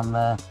chest cam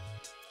there.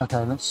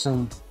 Okay, let's see.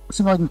 Let's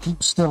see if I can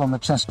keep still on the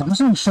chest cam. I'm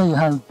just going to show you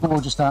how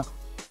gorgeous that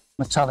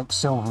metallic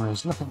silver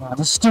is. Look at that.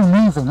 It's still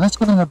moving. Let's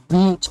get in a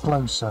bit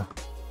closer.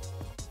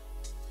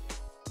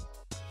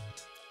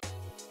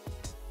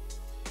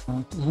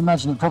 You can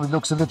imagine it probably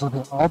looks a little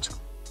bit odd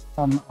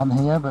on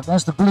here, but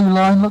there's the blue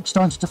line. Look,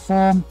 starting to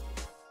form.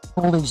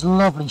 All these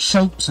lovely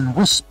shapes and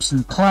wisps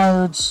and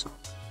clouds.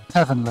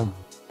 Heavenly.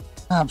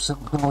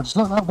 Absolutely gorgeous.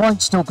 Look, that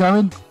white's still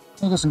going.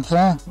 He doesn't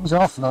care. He's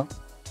off, look.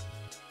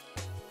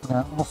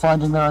 Yeah, all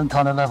finding their own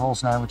kind of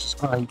levels now, which is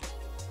great.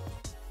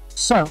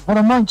 So, what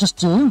I might just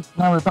do,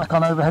 now we're back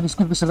on overhead, is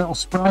give this a little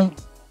spray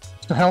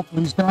just to help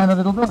these down a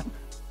little bit.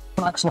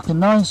 Black's looking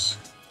nice.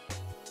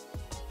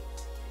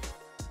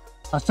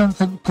 I don't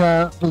think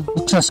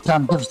the chest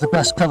cam gives the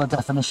best colour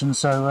definition,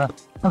 so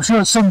I'm sure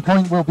at some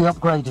point we'll be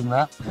upgrading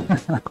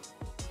that.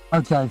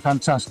 Okay,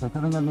 fantastic. I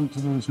think I need to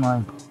use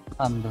my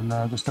hand in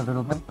there just a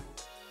little bit.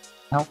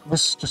 Help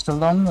this just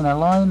along in a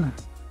line.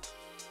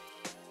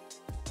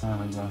 There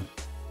we go.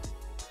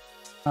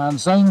 And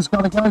Zane's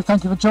got to go.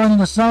 Thank you for joining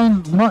us,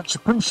 Zane. Much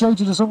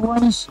appreciated as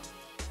always.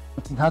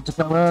 If you had to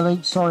go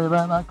early, sorry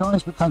about that,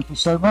 guys, but thank you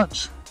so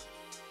much.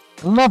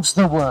 Loves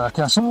the work.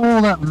 That's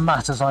all that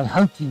matters. I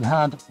hope you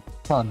had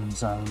fun,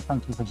 Zane.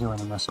 Thank you for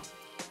joining us.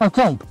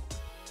 Okay.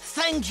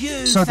 Thank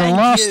you. So the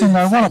last thing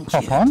I want to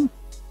pop on.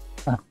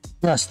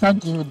 Yes,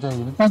 thank you indeed.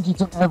 And thank you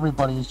to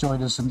everybody who's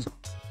joined us, and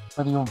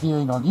whether you're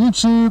viewing on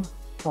YouTube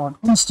or on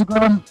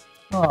Instagram.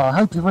 Oh, I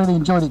hope you really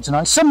enjoyed it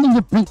tonight. Something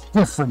a bit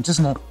different,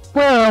 isn't it?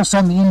 Where else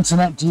on the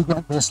internet do you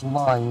get this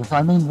live?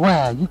 I mean,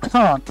 where? You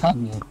can't,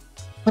 can you?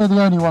 They're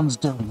the only ones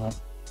doing it.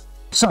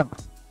 So,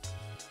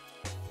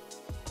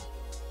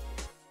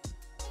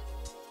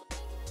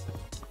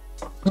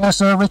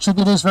 yes, Richard,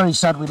 it is very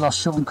sad we lost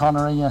Sean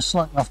Connery. Yeah,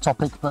 slightly off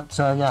topic, but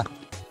yeah,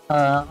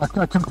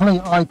 a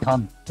complete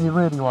icon. He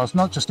really was,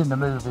 not just in the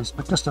movies,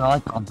 but just an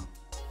icon.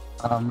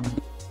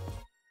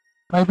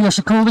 Maybe I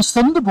should call this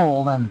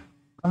Thunderball then.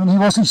 I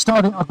mean, he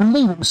started, I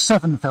believe it was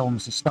 7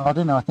 films he starred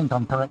in, I think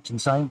I'm correct in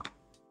saying.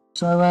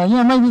 So,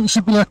 yeah, maybe it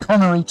should be a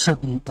Connery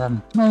tribute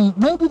then.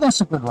 Maybe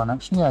that's a good one,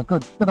 actually. Yeah,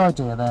 good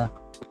idea there.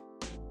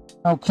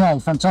 Okay,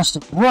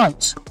 fantastic.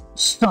 Right,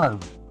 so,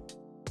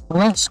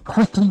 let's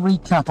quickly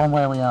recap on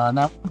where we are.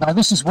 Now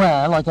this is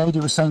where, like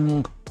Adi was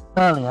saying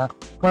earlier,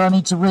 where I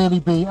need to really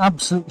be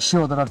absolutely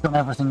sure that I've done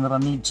everything that I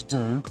need to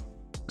do.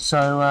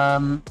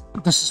 So,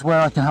 this is where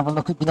I can have a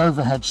look at the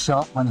overhead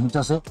shot when he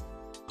does it,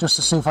 just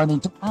to see if I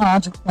need to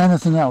add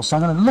anything else. So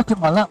I'm going to look at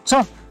my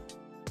laptop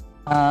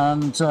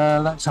and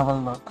let's have a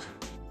look.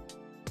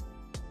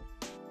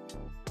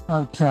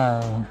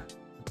 Okay,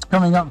 it's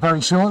coming up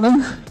very shortly.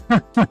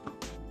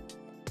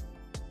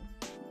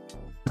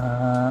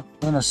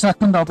 In a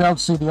second I'll be able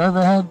to see the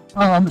overhead.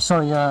 Oh, I'm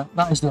sorry,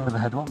 that is the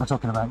overhead. What am I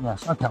talking about?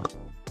 Yes, okay.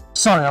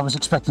 Sorry, I was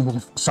expecting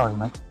it. Sorry,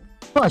 mate.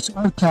 Right,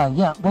 okay,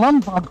 yeah. Well,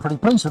 I'm pretty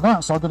pleased with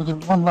that, so I'm going to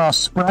give it one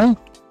last spray,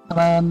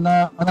 and then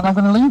I'm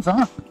going to leave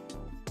that.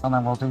 And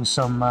then we'll do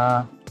some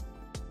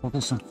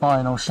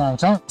final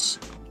shout outs.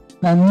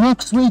 Now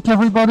next week,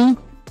 everybody,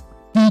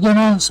 big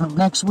announcement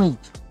next week.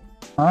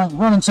 Alright,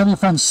 run and tell your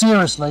friends,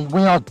 seriously,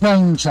 we are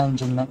game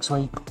changing next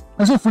week.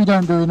 As if we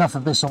don't do enough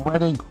of this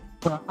already,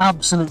 we're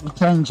absolutely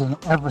changing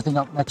everything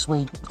up next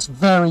week. It's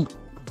very,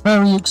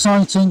 very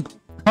exciting.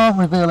 Can't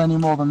reveal any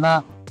more than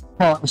that,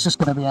 but it's just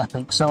going to be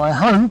epic. So I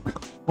hope,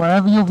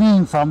 wherever you're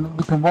viewing from,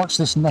 you can watch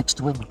this next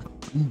week.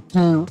 You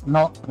do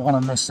not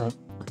want to miss it.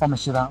 I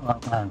promise you that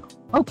right now.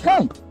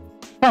 Okay,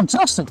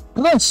 fantastic.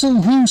 Let's see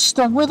who's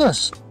stuck with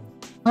us.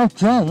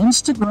 Okay,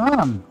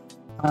 Instagram,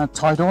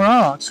 Tidal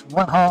Art,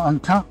 White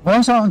Heart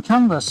on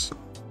Canvas,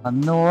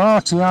 and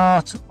Norati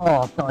Art.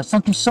 Oh, guys,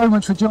 thank you so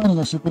much for joining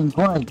us. You've been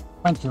great.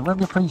 Thank you,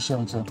 really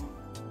appreciate it.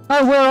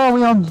 Oh, where are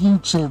we on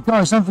YouTube?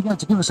 Guys, don't forget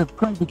to give us a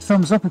great big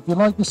thumbs up if you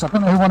like this. I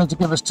don't know who wanted to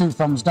give us 2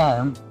 thumbs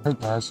down. Who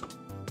cares?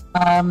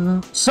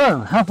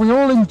 So, have we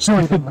all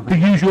enjoyed it? The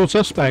usual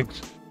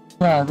suspects.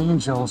 Yeah, the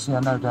usuals.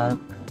 Yeah, no doubt.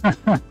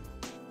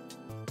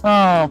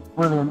 Oh,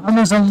 brilliant. And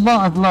there's a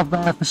lot of love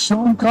there for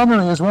Sean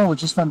Connery as well,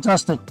 which is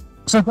fantastic.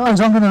 So,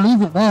 guys, I'm going to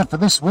leave it there for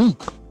this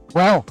week.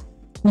 Well,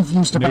 we've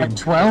used about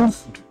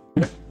 12.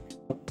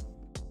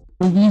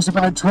 We've used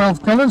about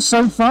 12 colours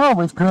so far.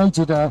 We've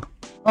created a...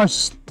 I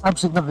just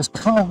absolutely love this.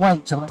 Can't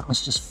wait to let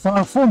this just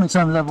form its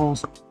own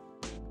levels.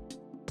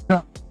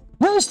 But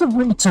where's the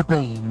Rita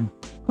bean?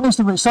 Where's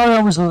the Rita? Sorry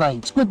I was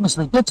late. Goodness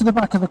me, get to the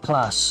back of the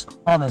class.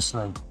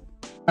 Honestly.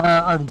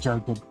 Only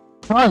joking.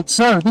 Right,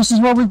 so this is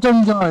what we've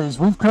done, guys.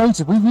 We've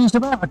used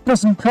about a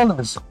dozen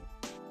colours.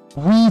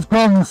 We've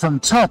gone from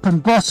top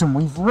and bottom.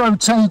 We've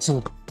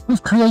rotated.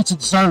 We've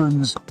created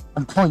zones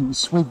and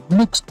points. We've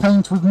mixed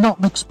paint. We've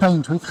not mixed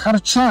paint. We've had a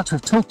chat.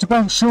 We've talked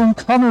about Sean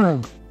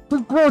Connery.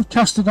 We've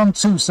broadcasted on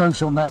 2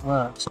 social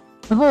networks.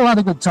 We've all had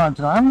a good time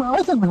tonight.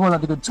 I think we've all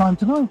had a good time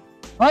tonight.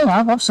 I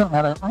have. I've certainly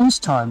had a nice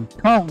time.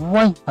 Can't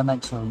wait for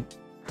next week.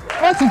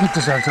 I think it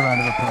deserves a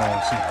round of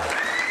applause.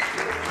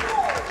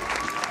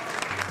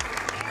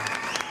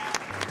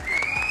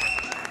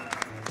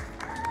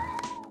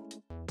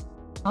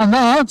 And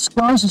that,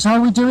 guys, is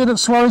how we do it at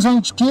Swarez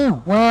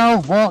HQ.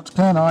 Well, what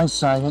can I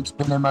say? It's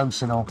been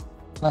emotional.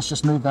 Let's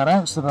just move that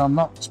out so that I'm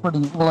not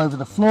spreading it all over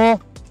the floor.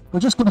 We're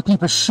just going to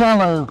keep a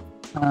shallow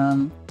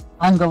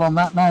angle on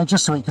that now,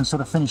 just so it can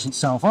sort of finish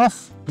itself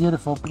off.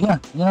 Beautiful. But yeah,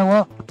 you know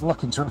what?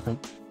 Looking terrific.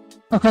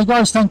 Okay,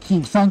 guys, thank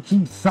you.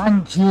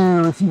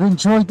 If you've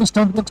enjoyed this,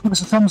 don't forget to give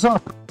us a thumbs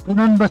up.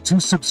 Remember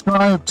to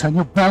subscribe, turn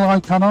your bell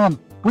icon on.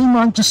 We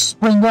might just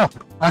spring up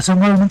at a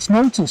moment's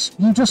notice.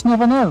 You just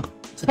never know.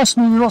 Trust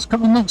me with what's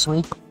coming next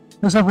week.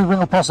 There's every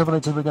real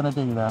possibility we're going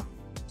to do that.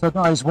 So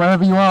guys,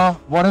 wherever you are,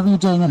 whatever you're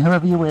doing and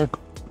whoever you're with,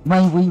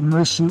 may we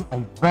wish you a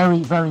very,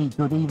 very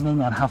good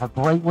evening and have a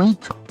great week.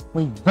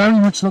 We very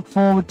much look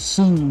forward to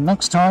seeing you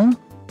next time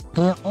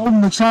here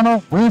on the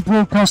channel. We're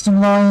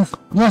broadcasting live,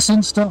 yes,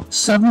 Insta,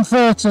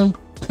 7:30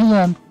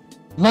 p.m.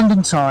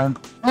 London time,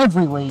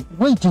 every week,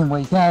 week in,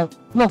 week out.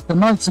 Look, the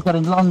nights are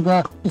getting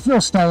longer. If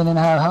you're staying in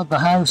the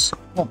house,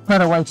 what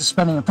better way to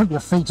spend it than put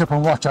your feet up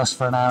and watch us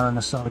for an hour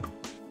and so.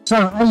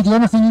 So, AD,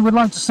 anything you would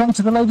like to say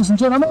to the ladies and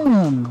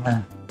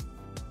gentlemen?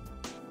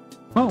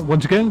 Well,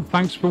 once again,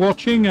 thanks for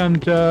watching,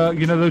 and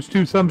you know, those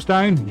 2 thumbs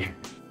down.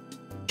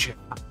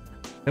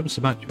 Ever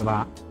so much for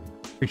that.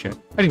 Appreciate it.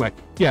 Anyway,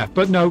 yeah,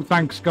 but no,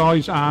 thanks,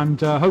 guys, and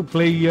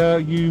hopefully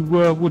you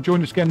will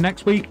join us again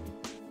next week.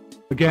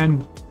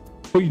 Again,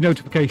 put your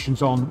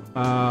notifications on.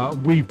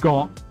 We've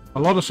got a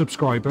lot of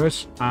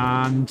subscribers,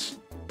 and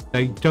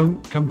they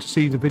don't come to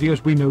see the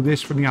videos. We know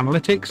this from the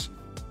analytics.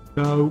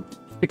 So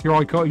stick your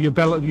icon, your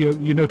bell,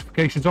 your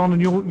notifications on,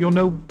 and you'll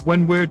know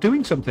when we're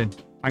doing something.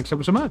 Thanks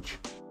ever so much.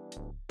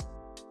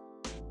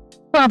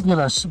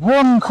 Fabulous.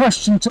 One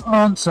question to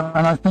answer,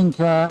 and I think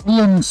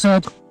Ian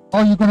said,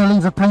 are you going to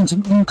leave the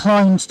painting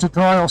inclined to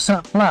dry or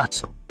set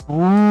flat?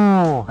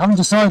 Ooh, haven't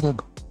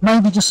decided.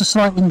 Maybe just a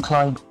slight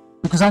incline,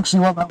 because actually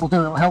what that will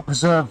do, it will help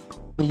preserve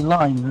the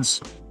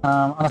lines.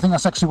 And I think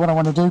that's actually what I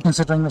want to do,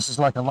 considering this is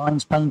like a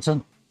lines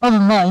painting. Other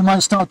than that, it might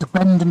start to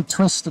bend and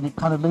twist and it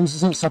kind of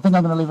loses it. So I think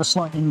I'm going to leave a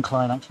slight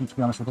incline, actually, to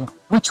be honest with you.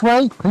 Which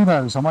way? Who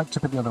knows? I might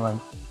tip it the other way.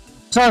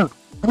 So,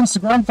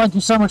 Instagram, thank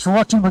you so much for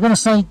watching. We're going to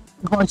say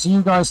goodbye to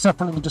you guys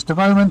separately in just a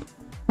moment.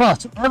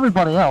 But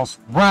everybody else,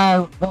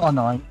 wow, what a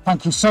night.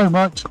 Thank you so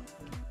much.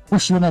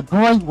 Wish you a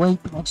great week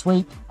next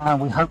week.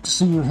 And we hope to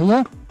see you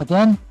here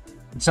again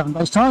in 7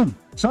 days' time.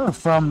 So,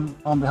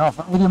 on behalf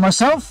of Eddie and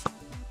myself,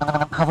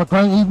 have a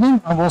great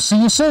evening. And we'll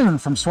see you soon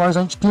from Swarez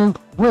HQ.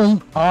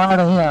 We are out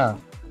of here.